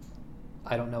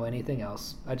 I don't know anything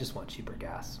else. I just want cheaper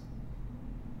gas.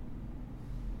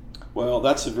 Well,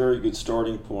 that's a very good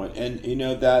starting point. And, you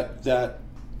know, that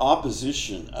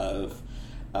opposition of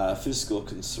fiscal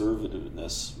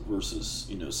conservativeness versus,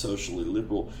 you know, socially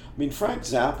liberal. I mean, Frank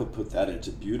Zappa put that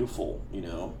into beautiful, you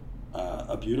know,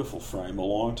 a beautiful frame a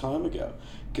long time ago,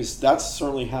 because that's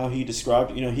certainly how he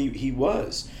described it. You know, he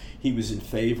was in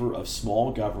favor of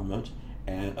small government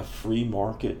and a free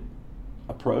market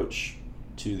approach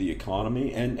to the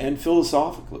economy and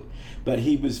philosophically, but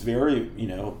he was very, you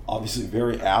know, obviously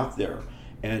very out there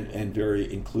and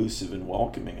very inclusive and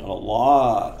welcoming on a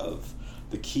lot of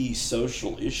the key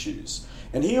social issues.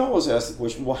 And he always asked the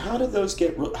question, well, how did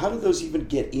those even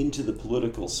get into the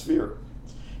political sphere?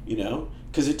 You know,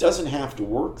 because it doesn't have to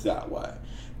work that way.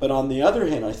 But on the other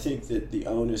hand, I think that the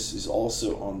onus is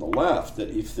also on the left, that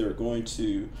if they're going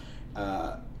to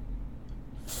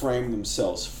frame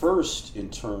themselves first in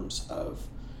terms of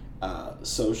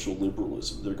social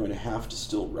liberalism, they're going to have to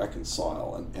still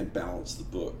reconcile and balance the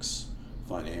books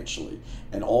financially,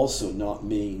 and also not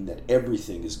mean that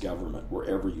everything is government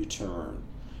wherever you turn.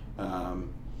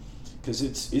 Because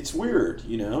it's weird,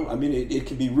 you know. I mean, it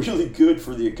can be really good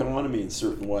for the economy in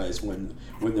certain ways when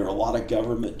there are a lot of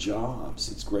government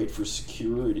jobs. It's great for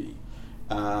security.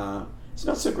 It's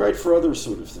not so great for other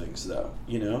sort of things, though,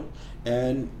 you know.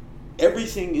 And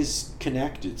everything is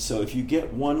connected. So if you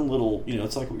get one little, you know,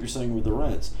 it's like what you're saying with the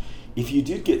rents. If you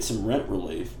did get some rent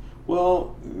relief,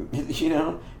 well, you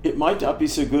know, it might not be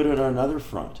so good on another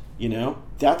front, you know.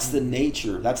 That's the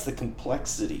nature, that's the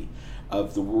complexity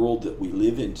of the world that we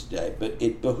live in today. But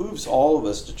it behooves all of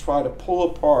us to try to pull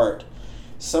apart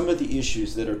some of the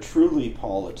issues that are truly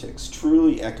politics,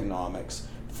 truly economics,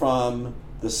 from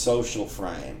the social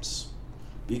frames.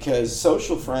 Because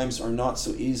social frames are not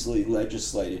so easily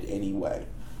legislated anyway.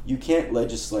 You can't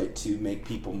legislate to make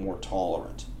people more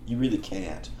tolerant. You really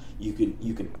can't. You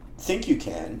can think you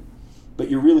can, but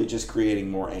you're really just creating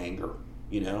more anger,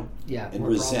 you know? Yeah, and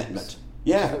more resentment. Problems.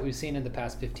 Yeah. Which is what we've seen in the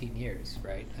past 15 years,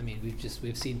 right? I mean,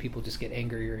 we've seen people just get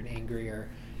angrier and angrier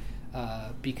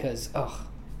because,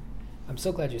 I'm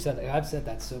so glad you said that. I've said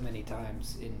that so many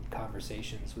times in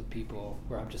conversations with people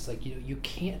where I'm just like, you know, you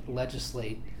can't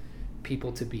legislate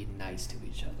people to be nice to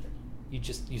each other.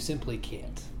 You simply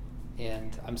can't.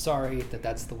 And I'm sorry that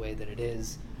that's the way that it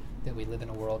is, that we live in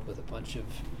a world with a bunch of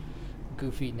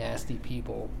goofy, nasty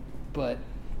people, but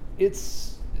it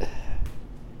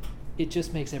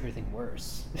just makes everything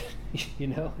worse. You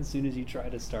know, as soon as you try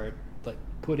to start like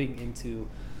putting into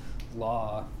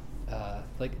law,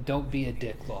 like don't be a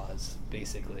dick laws,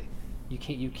 basically. You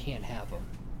can't have them.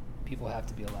 People have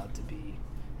to be allowed to be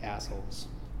assholes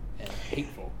and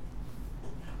hateful.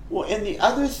 Well, and the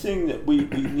other thing that we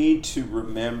need to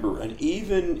remember, and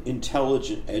even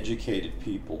intelligent, educated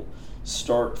people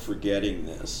start forgetting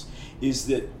this, is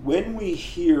that when we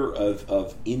hear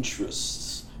of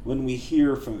interests, when we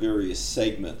hear from various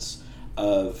segments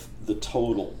of the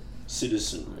total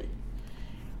citizenry,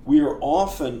 we are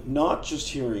often not just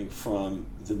hearing from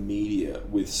the media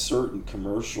with certain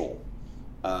commercial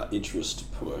interests to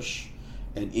push,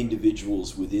 and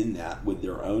individuals within that with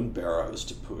their own barrows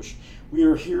to push. We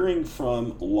are hearing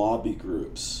from lobby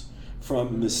groups,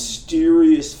 from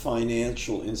mysterious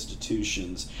financial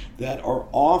institutions that are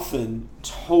often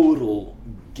total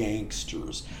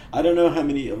gangsters. I don't know how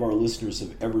many of our listeners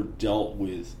have ever dealt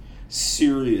with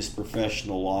serious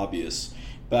professional lobbyists,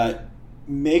 but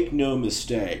make no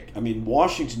mistake, I mean,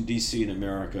 Washington, D.C. in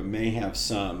America may have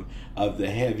some of the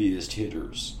heaviest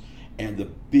hitters and the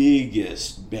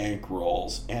biggest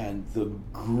bankrolls and the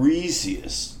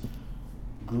greasiest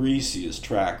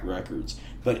track records.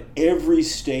 But every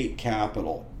state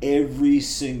capital, every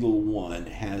single one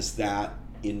has that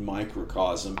in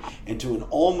microcosm, and to an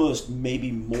almost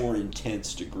maybe more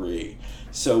intense degree.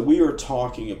 So we are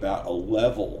talking about a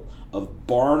level of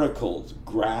barnacled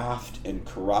graft and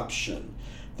corruption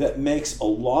that makes a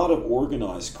lot of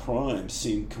organized crime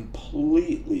seem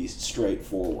completely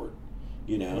straightforward,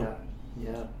 you know?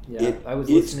 Yeah. I was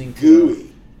listening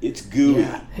It's gooey.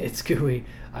 Yeah, it's gooey.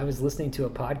 I was listening to a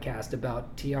podcast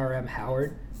about T.R.M.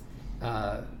 Howard,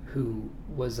 who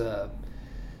was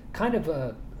kind of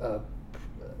a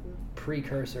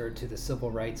precursor to the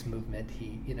civil rights movement.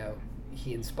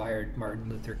 He inspired Martin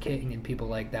Luther King and people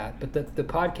like that. But the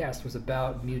podcast was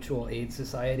about mutual aid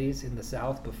societies in the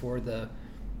South before the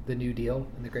New Deal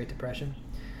and the Great Depression.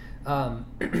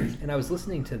 And I was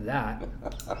listening to that,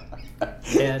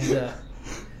 and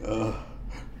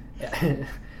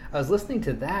I was listening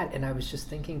to that, and I was just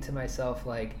thinking to myself,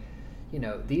 like,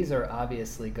 these are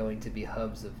obviously going to be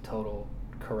hubs of total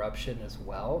corruption as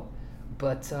well.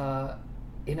 But, I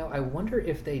wonder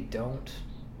if they don't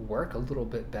work a little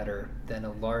bit better than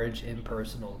a large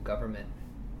impersonal government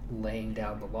laying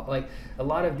down the law. Like, a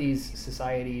lot of these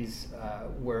societies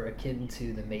were akin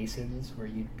to the Masons, where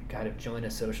you kind of join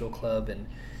a social club and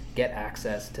get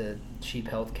access to cheap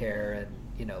healthcare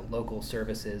and local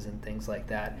services and things like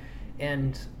that.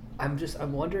 And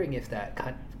I'm wondering if that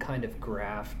kind of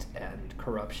graft and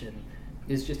corruption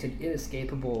is just an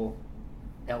inescapable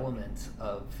element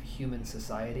of human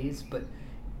societies. But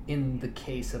in the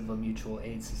case of a mutual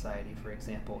aid society, for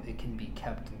example, it can be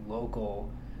kept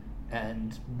local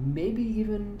and maybe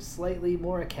even slightly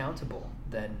more accountable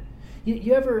than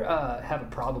you ever have a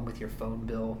problem with your phone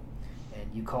bill, and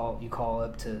you call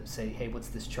up to say, hey, what's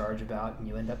this charge about? And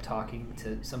you end up talking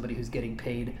to somebody who's getting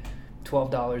paid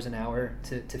 $12 an hour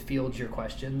to field your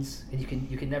questions, and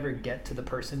you can never get to the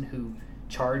person who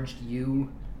charged you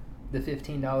the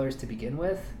 $15 to begin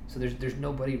with. So there's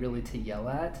nobody really to yell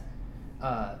at.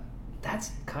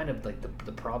 That's kind of like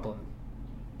the problem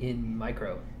in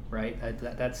micro, right?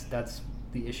 That's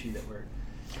the issue that we're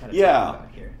kind of talking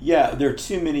about here. Yeah, there are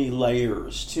too many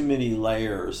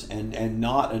layers, and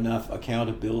not enough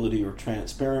accountability or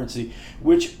transparency,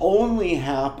 which only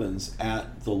happens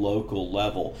at the local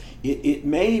level. It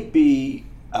may be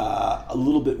a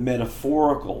little bit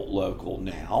metaphorical local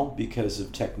now because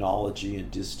of technology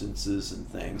and distances and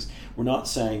things. We're not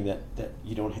saying that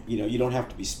you don't have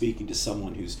to be speaking to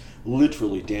someone who's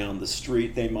literally down the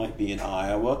street. They might be in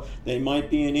Iowa, they might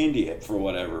be in India, for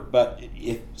whatever. But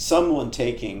if someone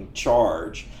taking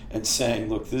charge and saying,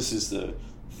 look, this is the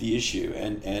issue,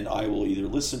 and I will either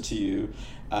listen to you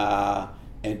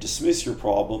and dismiss your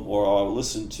problem, or I'll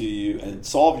listen to you and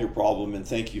solve your problem and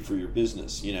thank you for your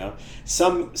business.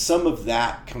 Some of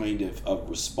that kind of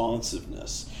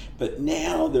responsiveness. But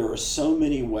now there are so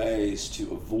many ways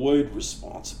to avoid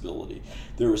responsibility.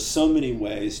 There are so many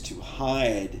ways to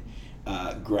hide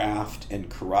graft and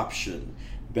corruption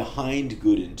behind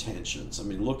good intentions. I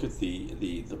mean, look at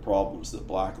the problems that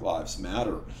Black Lives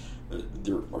Matter.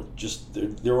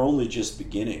 They're only just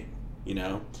beginning.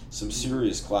 Some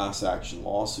serious class action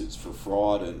lawsuits for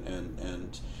fraud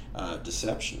and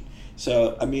deception.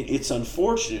 So, I mean, it's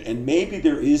unfortunate, and maybe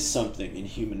there is something in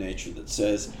human nature that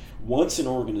says once an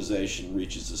organization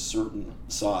reaches a certain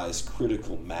size,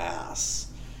 critical mass,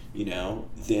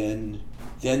 then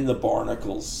the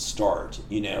barnacles start.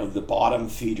 The bottom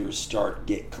feeders start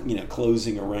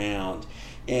closing around.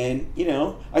 And,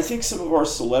 I think some of our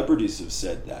celebrities have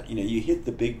said that. You hit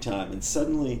the big time and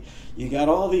suddenly you got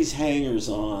all these hangers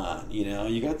on,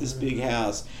 you got this big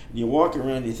house, and you walk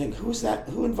around and you think, who's that?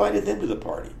 Who invited them to the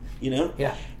party?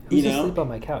 Yeah. Who's asleep on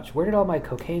my couch? Where did all my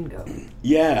cocaine go?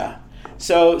 Yeah.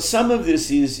 So some of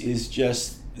this is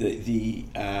just the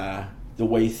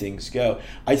way things go.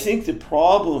 I think the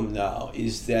problem, though,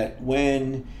 is that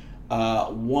when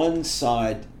one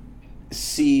side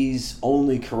sees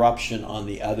only corruption on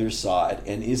the other side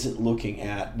and isn't looking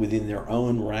at within their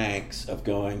own ranks of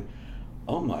going,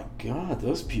 oh my God,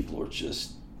 those people are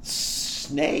just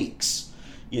snakes,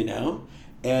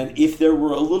 And if there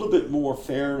were a little bit more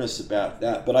fairness about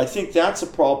that, but I think that's a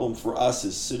problem for us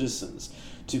as citizens,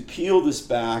 to peel this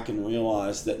back and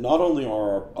realize that not only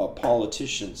are our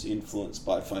politicians influenced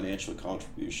by financial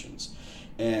contributions,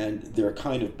 and they're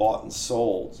kind of bought and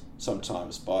sold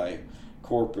sometimes by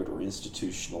corporate or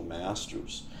institutional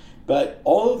masters, but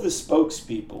all of the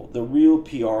spokespeople, the real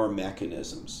PR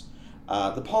mechanisms,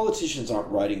 the politicians aren't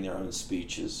writing their own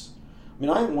speeches. I mean,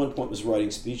 I at one point was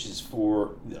writing speeches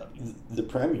for the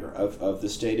Premier of the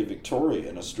state of Victoria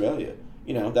in Australia.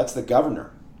 That's the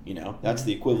governor. That's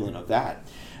the equivalent of that.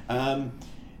 And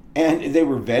they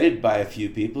were vetted by a few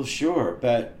people, sure,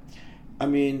 but I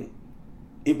mean,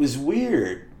 it was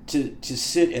weird to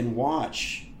sit and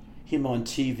watch him on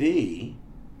TV,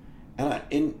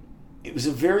 and it was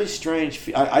a very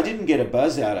strange. I didn't get a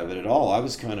buzz out of it at all. I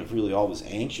was kind of really always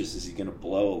anxious: is he going to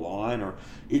blow a line? Or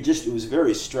it was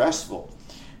very stressful.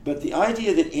 But the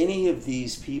idea that any of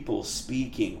these people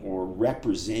speaking or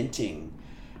representing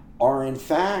are in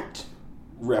fact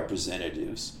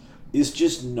representatives is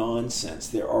just nonsense.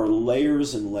 There are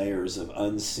layers and layers of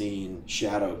unseen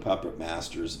shadow puppet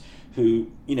masters who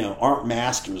aren't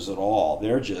masters at all.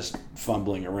 They're just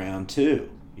fumbling around too.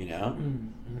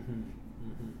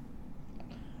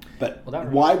 But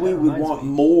why we would want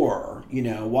more,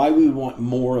 why we would want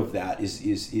more of that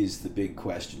is the big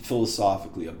question.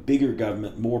 Philosophically, a bigger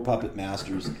government, more puppet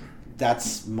masters,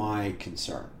 that's my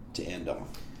concern to end on.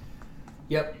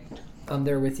 Yep, I'm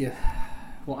there with you.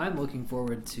 Well, I'm looking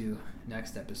forward to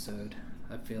next episode.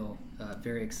 I feel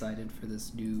very excited for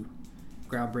this new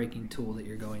groundbreaking tool that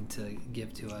you're going to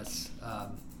give to us.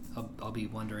 I'll be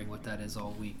wondering what that is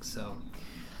all week, so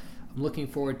I'm looking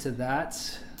forward to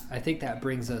that. I think that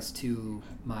brings us to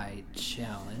my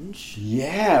challenge.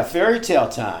 Yeah, fairy tale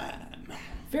time.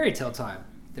 Fairy tale time.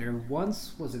 There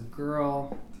once was a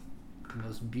girl, the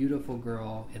most beautiful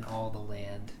girl in all the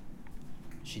land.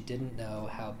 She didn't know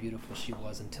how beautiful she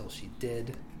was until she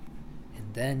did,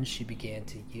 and then she began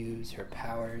to use her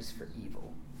powers for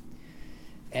evil.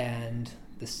 And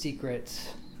the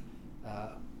secret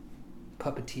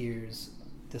puppeteers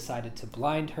decided to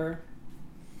blind her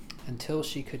until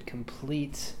she could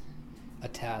complete a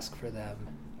task for them,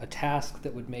 a task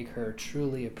that would make her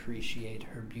truly appreciate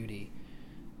her beauty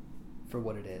for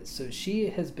what it is. So she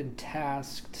has been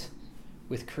tasked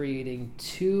with creating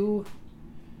 2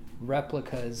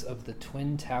 replicas of the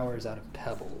Twin Towers out of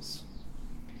pebbles.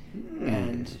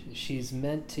 And she's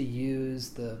meant to use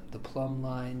the plumb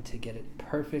line to get it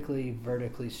perfectly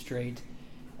vertically straight.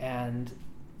 And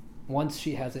once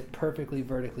she has it perfectly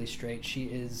vertically straight, she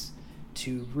is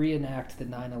to reenact the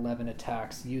 9/11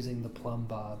 attacks using the plumb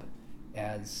bob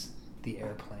as the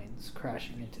airplanes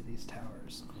crashing into these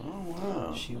towers. Oh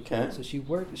wow! So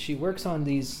she works on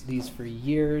these for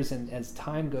years, and as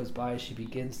time goes by, she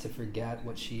begins to forget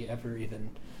what she ever even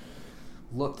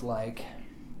looked like.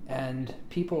 And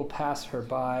people pass her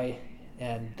by,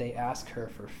 and they ask her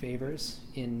for favors.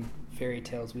 In fairy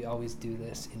tales, we always do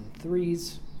this in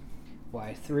 3s.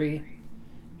 Why 3?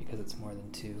 Because it's more than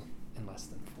 2 and less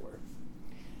than 4.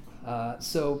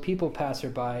 So people pass her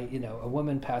by. A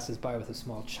woman passes by with a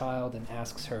small child and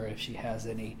asks her if she has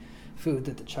any food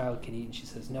that the child can eat, and she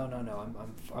says, "No,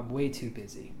 I'm way too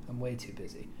busy. I'm way too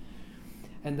busy."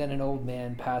 And then an old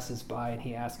man passes by, and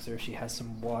he asks her if she has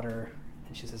some water,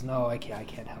 and she says, "No, I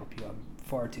can't help you. I'm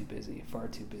far too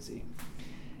busy.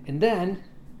 And then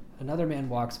another man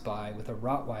walks by with a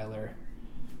Rottweiler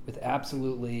with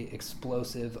absolutely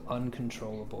explosive,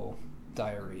 uncontrollable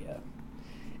diarrhea.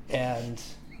 And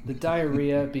the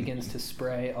diarrhea begins to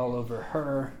spray all over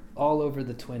her, all over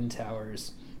the Twin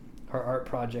Towers. Her art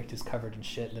project is covered in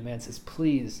shit. And the man says,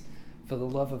 "Please, for the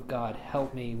love of God,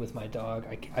 help me with my dog.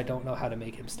 I don't know how to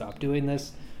make him stop doing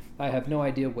this. I have no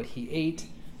idea what he ate,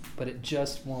 but it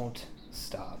just won't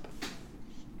stop."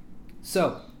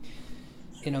 So,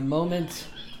 in a moment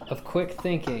of quick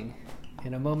thinking,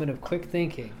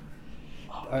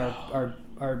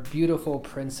 our beautiful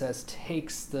princess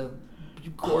takes the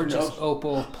gorgeous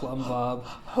opal plumb bob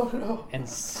and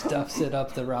stuffs it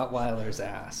up the Rottweiler's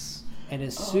ass. And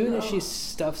as soon as she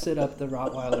stuffs it up the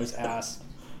Rottweiler's ass,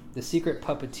 the secret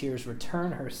puppeteers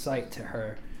return her sight to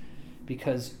her,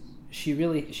 because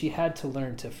she had to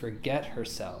learn to forget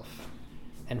herself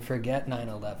and forget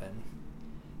 9/11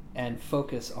 and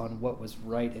focus on what was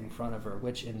right in front of her,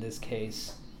 which in this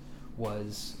case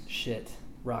was shit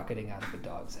rocketing out of a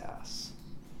dog's ass.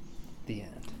 The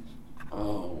end.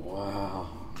 Oh wow.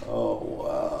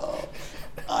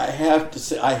 I have to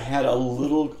say, I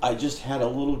just had a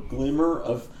little glimmer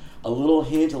of a little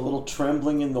hint, a little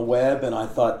trembling in the web, and I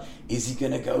thought, is he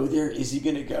going to go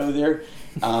there?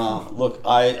 Look,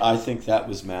 I think that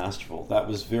was masterful. That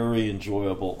was very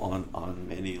enjoyable on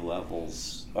many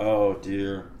levels. Oh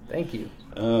dear. Thank you.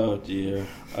 Oh dear.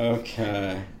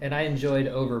 Okay. And I enjoyed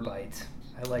Overbite.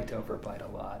 I liked Overbite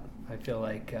a lot. I feel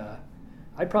like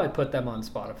I'd probably put them on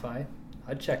Spotify.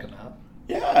 I'd check them out.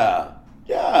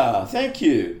 Yeah, thank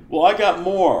you. Well, I got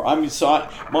more.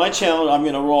 My challenge, I'm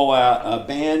going to roll out a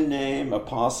band name, a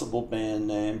possible band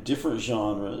name, different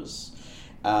genres,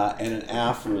 and an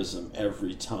aphorism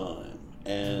every time.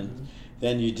 And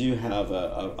then you do have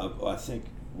I think,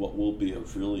 what will be a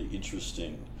really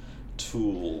interesting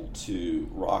tool to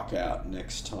rock out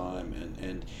next time,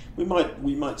 and we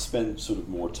might spend sort of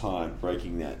more time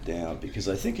breaking that down, because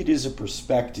I think it is a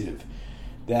perspective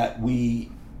that we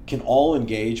can all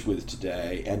engage with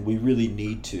today, and we really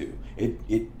need to.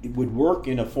 It would work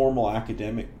in a formal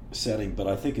academic setting, but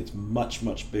I think it's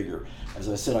much bigger. As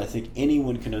I said, I think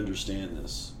anyone can understand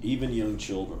this, even young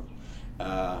children.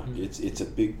 It's a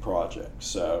big project.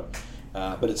 So,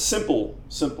 but it's simple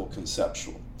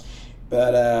conceptual.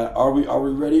 But are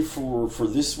we ready for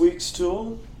this week's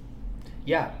tool?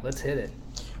 Yeah, let's hit it.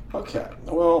 Okay.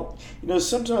 Well,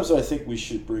 sometimes I think we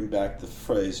should bring back the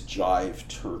phrase jive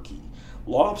turkey.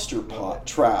 Lobster pot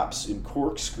traps in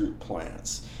corkscrew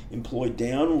plants employ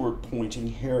downward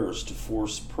pointing hairs to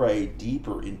force prey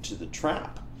deeper into the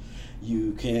trap.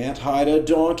 You can't hide a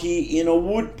donkey in a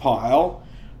woodpile.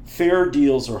 Fair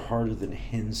deals are harder than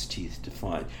hen's teeth to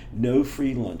find. No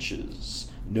free lunches,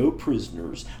 no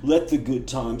prisoners. Let the good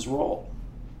times roll.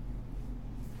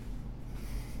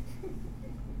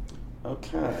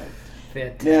 Okay.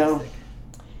 Fantastic.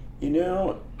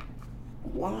 Now,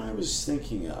 what I was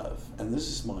thinking of, and this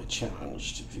is my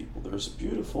challenge to people, there's a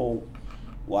beautiful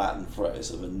Latin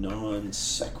phrase of a non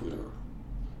sequitur,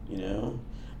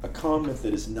 a comment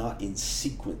that is not in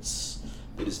sequence,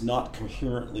 that is not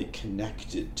coherently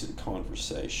connected to the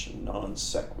conversation, non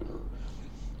sequitur.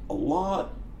 A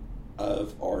lot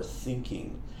of our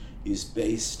thinking is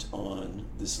based on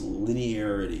this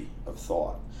linearity of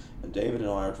thought. And David and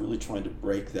I are really trying to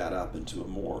break that up into a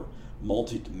more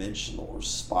multidimensional or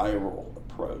spiral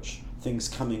approach, things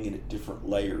coming in at different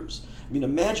layers. I mean,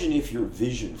 imagine if your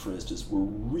vision, for instance, were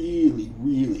really,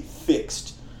 really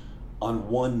fixed on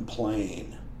one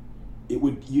plane.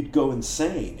 You'd go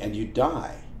insane and you'd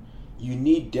die. You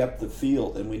need depth of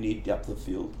field, and we need depth of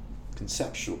field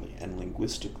conceptually and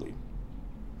linguistically.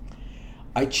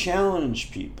 I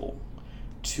challenge people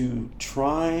to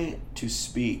try to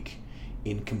speak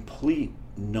in complete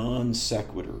non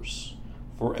sequiturs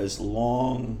for as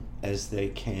long as they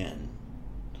can.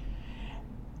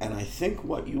 And I think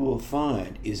what you will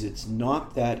find is it's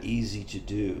not that easy to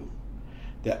do,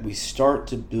 that we start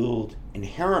to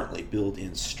inherently build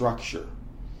in structure.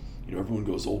 Everyone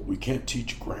goes, oh, we can't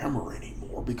teach grammar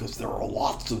anymore because there are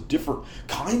lots of different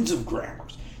kinds of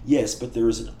grammars. Yes, but there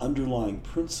is an underlying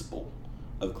principle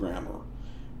of grammar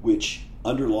which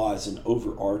underlies and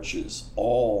overarches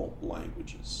all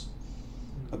languages,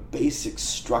 a basic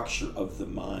structure of the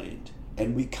mind.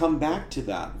 And we come back to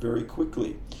that very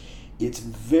quickly. It's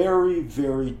very,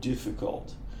 very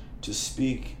difficult to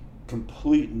speak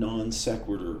complete non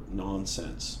sequitur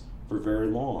nonsense for very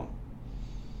long.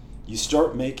 You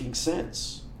start making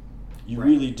sense. You Right.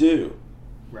 really do.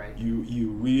 Right. You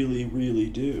really, really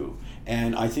do.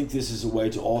 And I think this is a way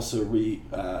to also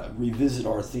revisit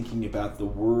our thinking about the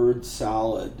word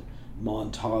salad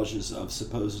montages of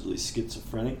supposedly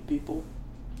schizophrenic people.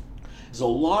 There's a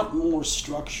lot more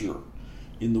structure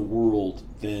in the world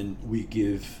than we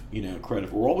give, credit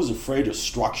for. We're always afraid of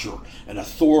structure and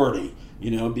authority,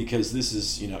 because this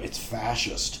is, it's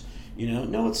fascist.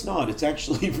 No, it's not. It's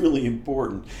actually really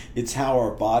important. It's how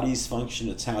our bodies function.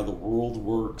 It's how the world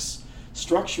works.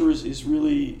 Structure is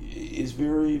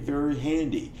very, very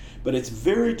handy, but it's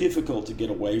very difficult to get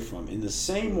away from. In the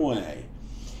same way,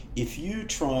 if you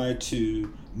try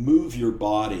to move your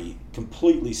body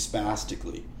completely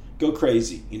spastically, go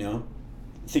crazy,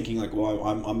 thinking like, well,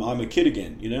 I'm a kid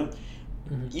again,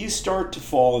 Mm-hmm. you start to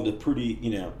fall into pretty,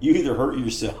 you either hurt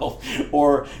yourself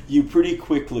or you pretty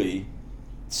quickly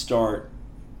start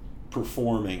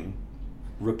performing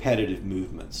repetitive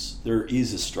movements. There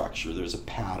is a structure, there's a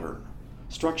pattern.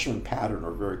 Structure and pattern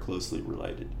are very closely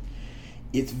related.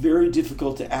 It's very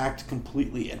difficult to act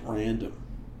completely at random.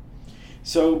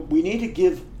 So we need to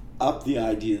give up the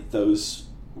idea that those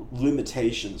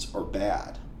limitations are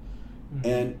bad, mm-hmm.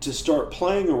 and to start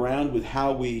playing around with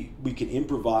how we can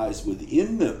improvise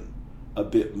within them a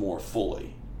bit more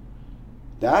fully.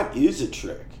 That is a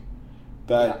trick.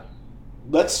 But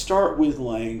let's start with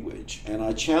language, and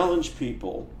I challenge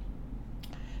people,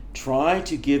 try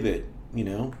to give it,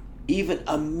 even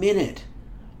a minute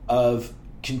of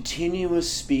continuous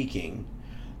speaking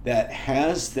that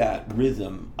has that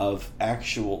rhythm of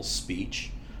actual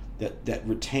speech, that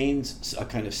retains a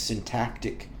kind of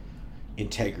syntactic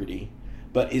integrity,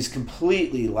 but is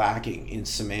completely lacking in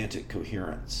semantic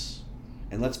coherence.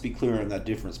 And let's be clear on that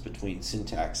difference between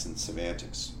syntax and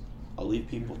semantics. I'll leave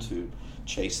people to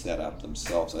chase that up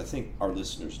themselves. I think our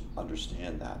listeners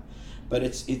understand that. But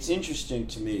it's interesting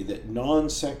to me that non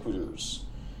sequiturs,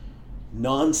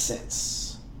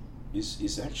 nonsense,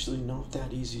 is actually not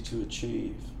that easy to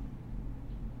achieve.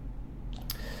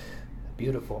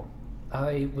 Beautiful.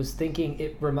 I was thinking,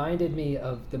 it reminded me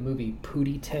of the movie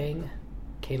Pootie Tang,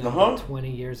 came out about 20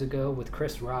 years ago with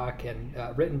Chris Rock and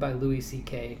written by Louis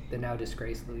C.K., the now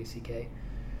disgraced Louis C.K.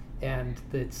 And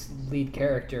its lead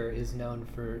character is known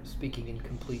for speaking in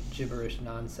complete gibberish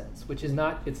nonsense, which is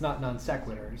it's not non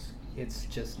sequiturs, it's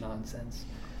just nonsense.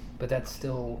 But that's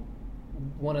still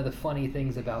one of the funny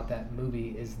things about that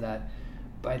movie, is that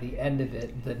by the end of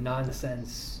it, the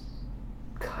nonsense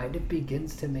kind of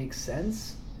begins to make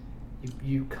sense.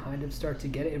 you kind of start to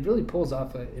get it. It really pulls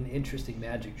off an interesting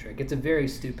magic trick. It's a very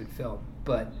stupid film,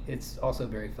 but it's also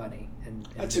very funny. And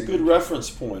that's a good reference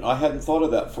point. I hadn't thought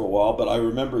of that for a while, but I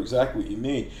remember exactly what you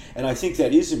mean. And I think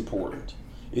that is important.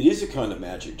 It is a kind of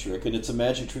magic trick, and it's a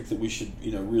magic trick that we should,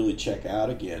 really check out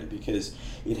again, because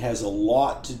it has a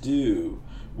lot to do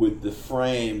with the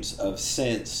frames of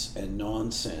sense and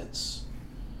nonsense.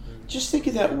 Just think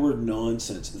of that word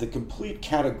nonsense, the complete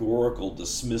categorical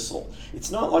dismissal.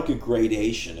 It's not like a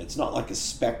gradation. It's not like a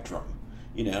spectrum,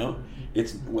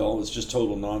 It's just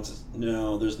total nonsense.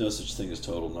 No, there's no such thing as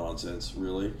total nonsense,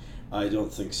 really. I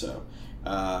don't think so.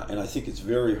 And I think it's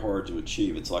very hard to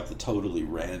achieve. It's like the totally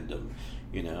random,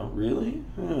 Really?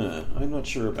 I'm not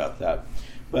sure about that.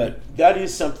 But that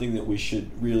is something that we should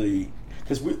really,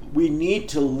 because we need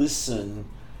to listen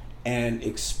and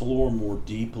explore more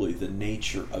deeply the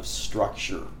nature of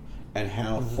structure and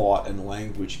how thought and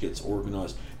language gets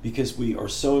organized, because we are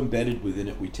so embedded within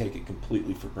it, we take it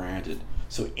completely for granted.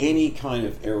 So any kind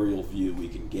of aerial view we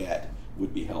can get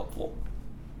would be helpful.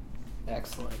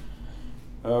 Excellent.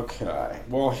 Okay,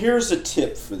 well, here's a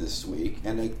tip for this week,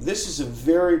 and this is a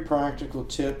very practical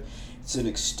tip. It's an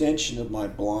extension of my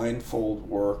blindfold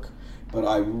work, but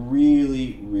I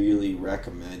really, really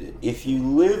recommend it. If you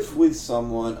live with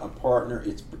someone, a partner,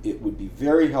 it would be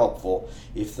very helpful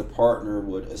if the partner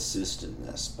would assist in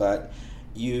this. But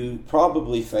you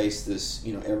probably face this,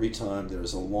 every time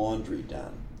there's a laundry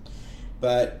done.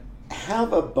 But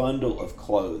have a bundle of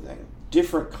clothing,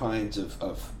 different kinds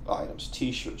of items,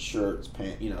 t-shirts, shirts,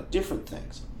 pants, different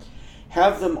things.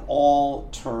 Have them all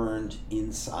turned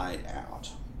inside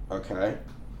out, okay?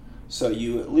 So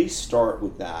you at least start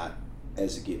with that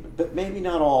as a given, but maybe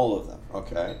not all of them,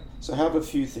 okay? So have a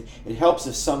few things. It helps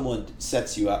if someone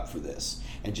sets you up for this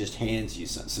and just hands you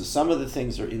some. So some of the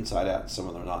things are inside out, some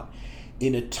of them are not.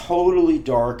 In a totally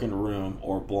darkened room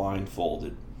or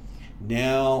blindfolded,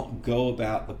 now go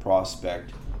about the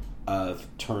prospect of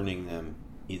turning them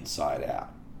inside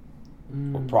out,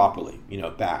 or properly,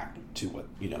 back to what,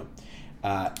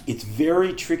 it's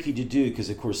very tricky to do, because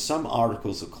of course some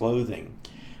articles of clothing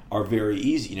are very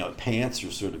easy. Pants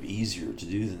are sort of easier to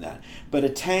do than that. But a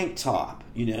tank top,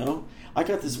 I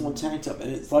got this one tank top,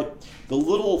 and it's like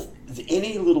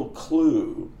any little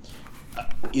clue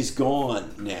is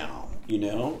gone now,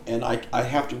 and I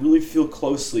have to really feel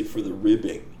closely for the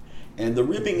ribbing. And the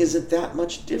ribbing isn't that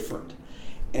much different.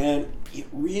 And it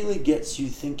really gets you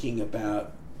thinking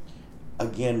about,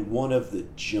 again, one of the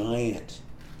giant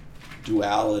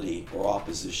duality or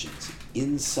oppositions,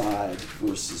 inside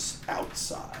versus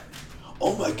outside.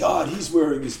 Oh my God, he's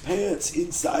wearing his pants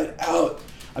inside out.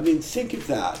 I mean, think of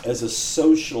that as a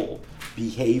social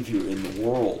behavior in the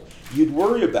world. You'd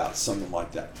worry about something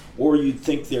like that. Or you'd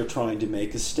think they're trying to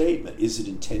make a statement. Is it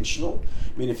intentional?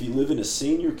 I mean, if you live in a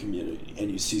senior community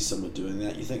and you see someone doing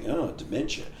that, you think, oh,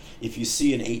 dementia. If you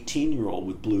see an 18-year-old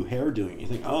with blue hair doing it, you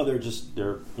think, oh,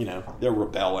 they're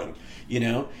rebelling.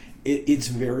 It's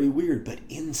very weird. But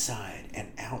inside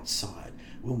and outside,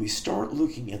 when we start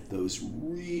looking at those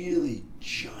really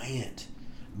giant,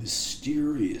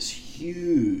 mysterious,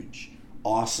 huge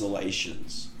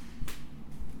oscillations,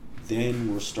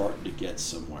 then we're starting to get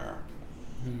somewhere,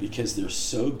 because they're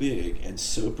so big and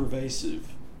so pervasive,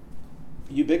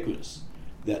 ubiquitous,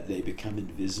 that they become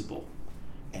invisible,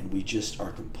 and we just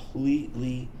are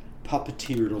completely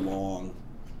puppeteered along,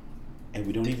 and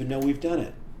we don't even know we've done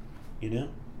it.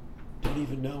 Don't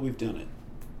even know we've done it.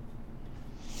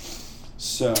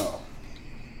 So,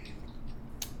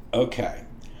 okay.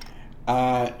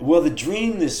 Well, the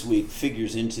dream this week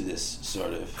figures into this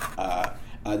sort of.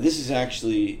 This is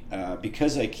actually,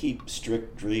 because I keep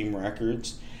strict dream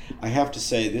records, I have to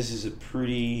say this is a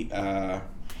pretty,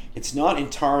 it's not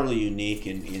entirely unique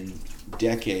in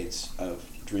decades of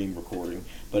dream recording,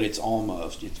 but it's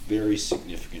very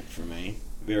significant for me,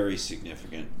 very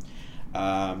significant.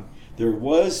 There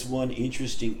was one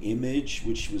interesting image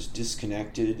which was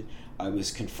disconnected. I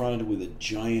was confronted with a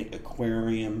giant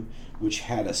aquarium which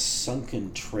had a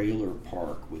sunken trailer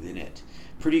park within it.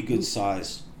 Pretty good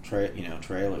sized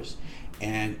trailers.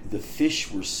 And the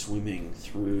fish were swimming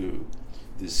through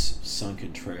this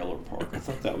sunken trailer park. I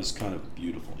thought that was kind of a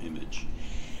beautiful image.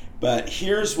 But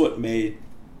here's what made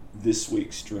this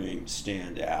week's dream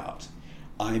stand out.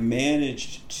 I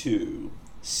managed to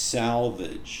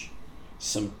salvage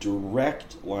some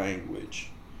direct language.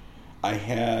 I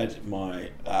had my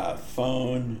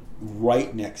phone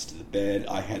right next to the bed.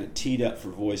 I had it teed up for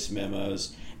voice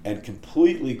memos, and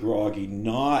completely groggy,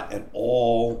 not at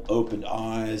all opened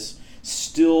eyes,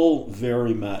 still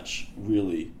very much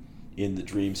really in the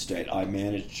dream state, I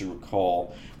managed to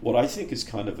recall what I think is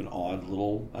kind of an odd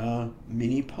little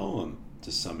mini poem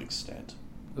to some extent.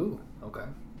 Ooh, okay.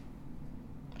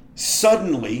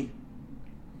 Suddenly,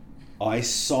 I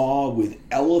saw with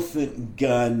elephant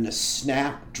gun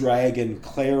snapdragon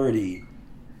clarity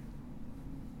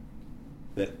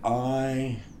that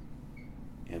I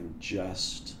am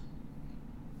just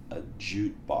a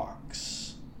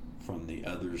jukebox from the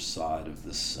other side of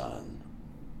the sun.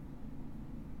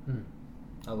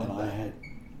 I love and that. I had,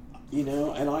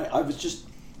 and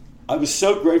I was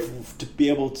so grateful to be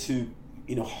able to,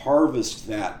 harvest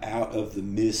that out of the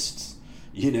mists,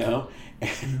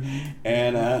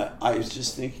 and I was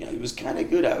just thinking it was kind of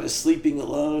good. I was sleeping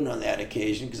alone on that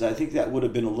occasion because I think that would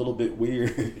have been a little bit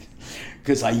weird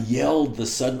because I yelled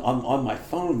on my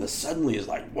phone. The suddenly is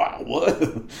like, wow,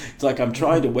 whoa. It's like I'm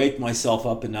trying to wake myself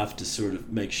up enough to sort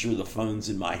of make sure the phone's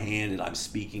in my hand and I'm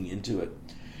speaking into it.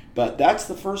 But that's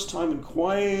the first time in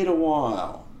quite a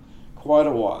while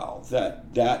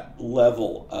that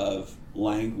level of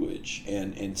language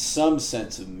and some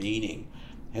sense of meaning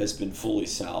has been fully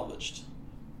salvaged.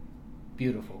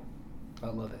 Beautiful. I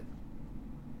love it.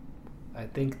 I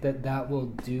think that will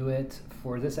do it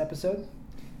for this episode.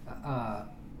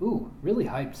 Really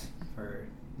hyped for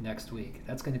next week.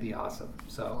 That's going to be awesome.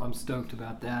 So I'm stoked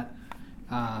about that.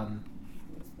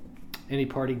 Any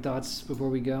parting thoughts before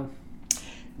we go?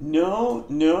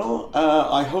 No.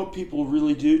 I hope people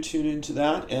really do tune into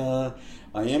that.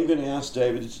 I am going to ask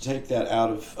David to take that out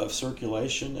of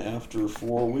circulation after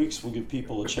 4 weeks. We'll give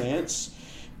people a chance.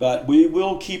 But we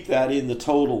will keep that in the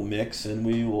total mix, and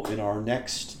we will, in our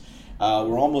next,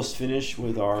 we're almost finished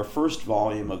with our first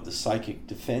volume of the Psychic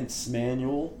Defense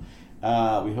Manual.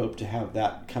 We hope to have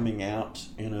that coming out,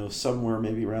 somewhere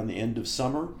maybe around the end of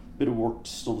summer. Bit of work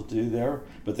still to do there,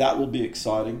 but that will be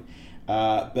exciting.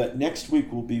 But next week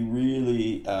will be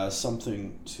really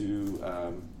something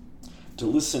to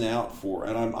listen out for,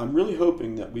 and I'm really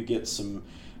hoping that we get some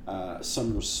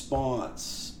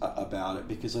response about it,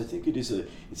 because I think it's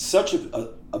such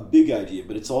a big idea,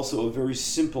 but it's also a very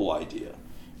simple idea,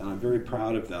 and I'm very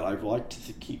proud of that. I'd like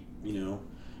to keep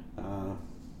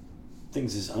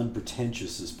things as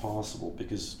unpretentious as possible,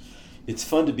 because it's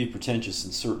fun to be pretentious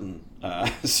in certain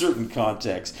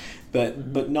contexts,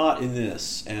 but not in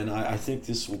this. And I think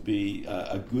this will be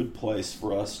a good place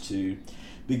for us to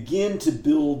begin to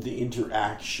build the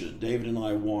interaction. David and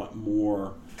I want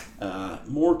more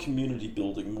community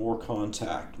building, more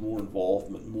contact, more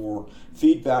involvement, more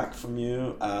feedback from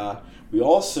you. We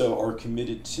also are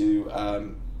committed to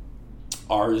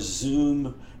our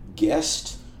Zoom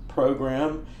guest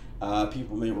program.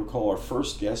 People may recall our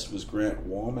first guest was Grant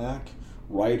Womack,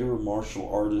 writer, martial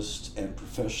artist, and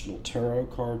professional tarot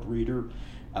card reader.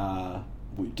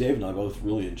 Dave and I both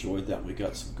really enjoyed that. We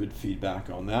got some good feedback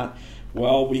on that.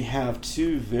 Well, we have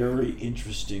two very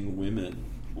interesting women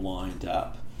lined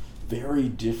up. Very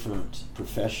different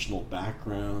professional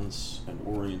backgrounds and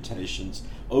orientations.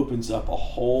 Opens up a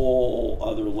whole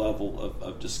other level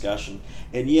of discussion.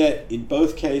 And yet, in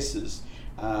both cases,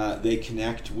 they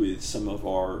connect with some of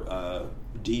our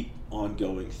deep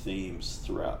ongoing themes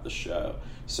throughout the show.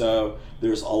 So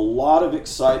there's a lot of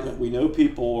excitement. We know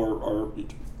people are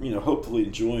hopefully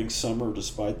enjoying summer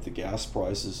despite the gas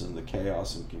prices and the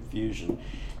chaos and confusion.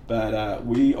 But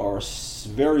we are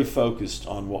very focused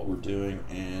on what we're doing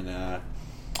and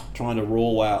trying to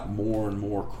roll out more and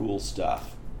more cool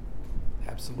stuff.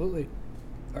 Absolutely.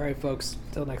 All right, folks.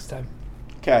 Till next time.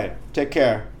 Okay. Take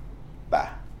care.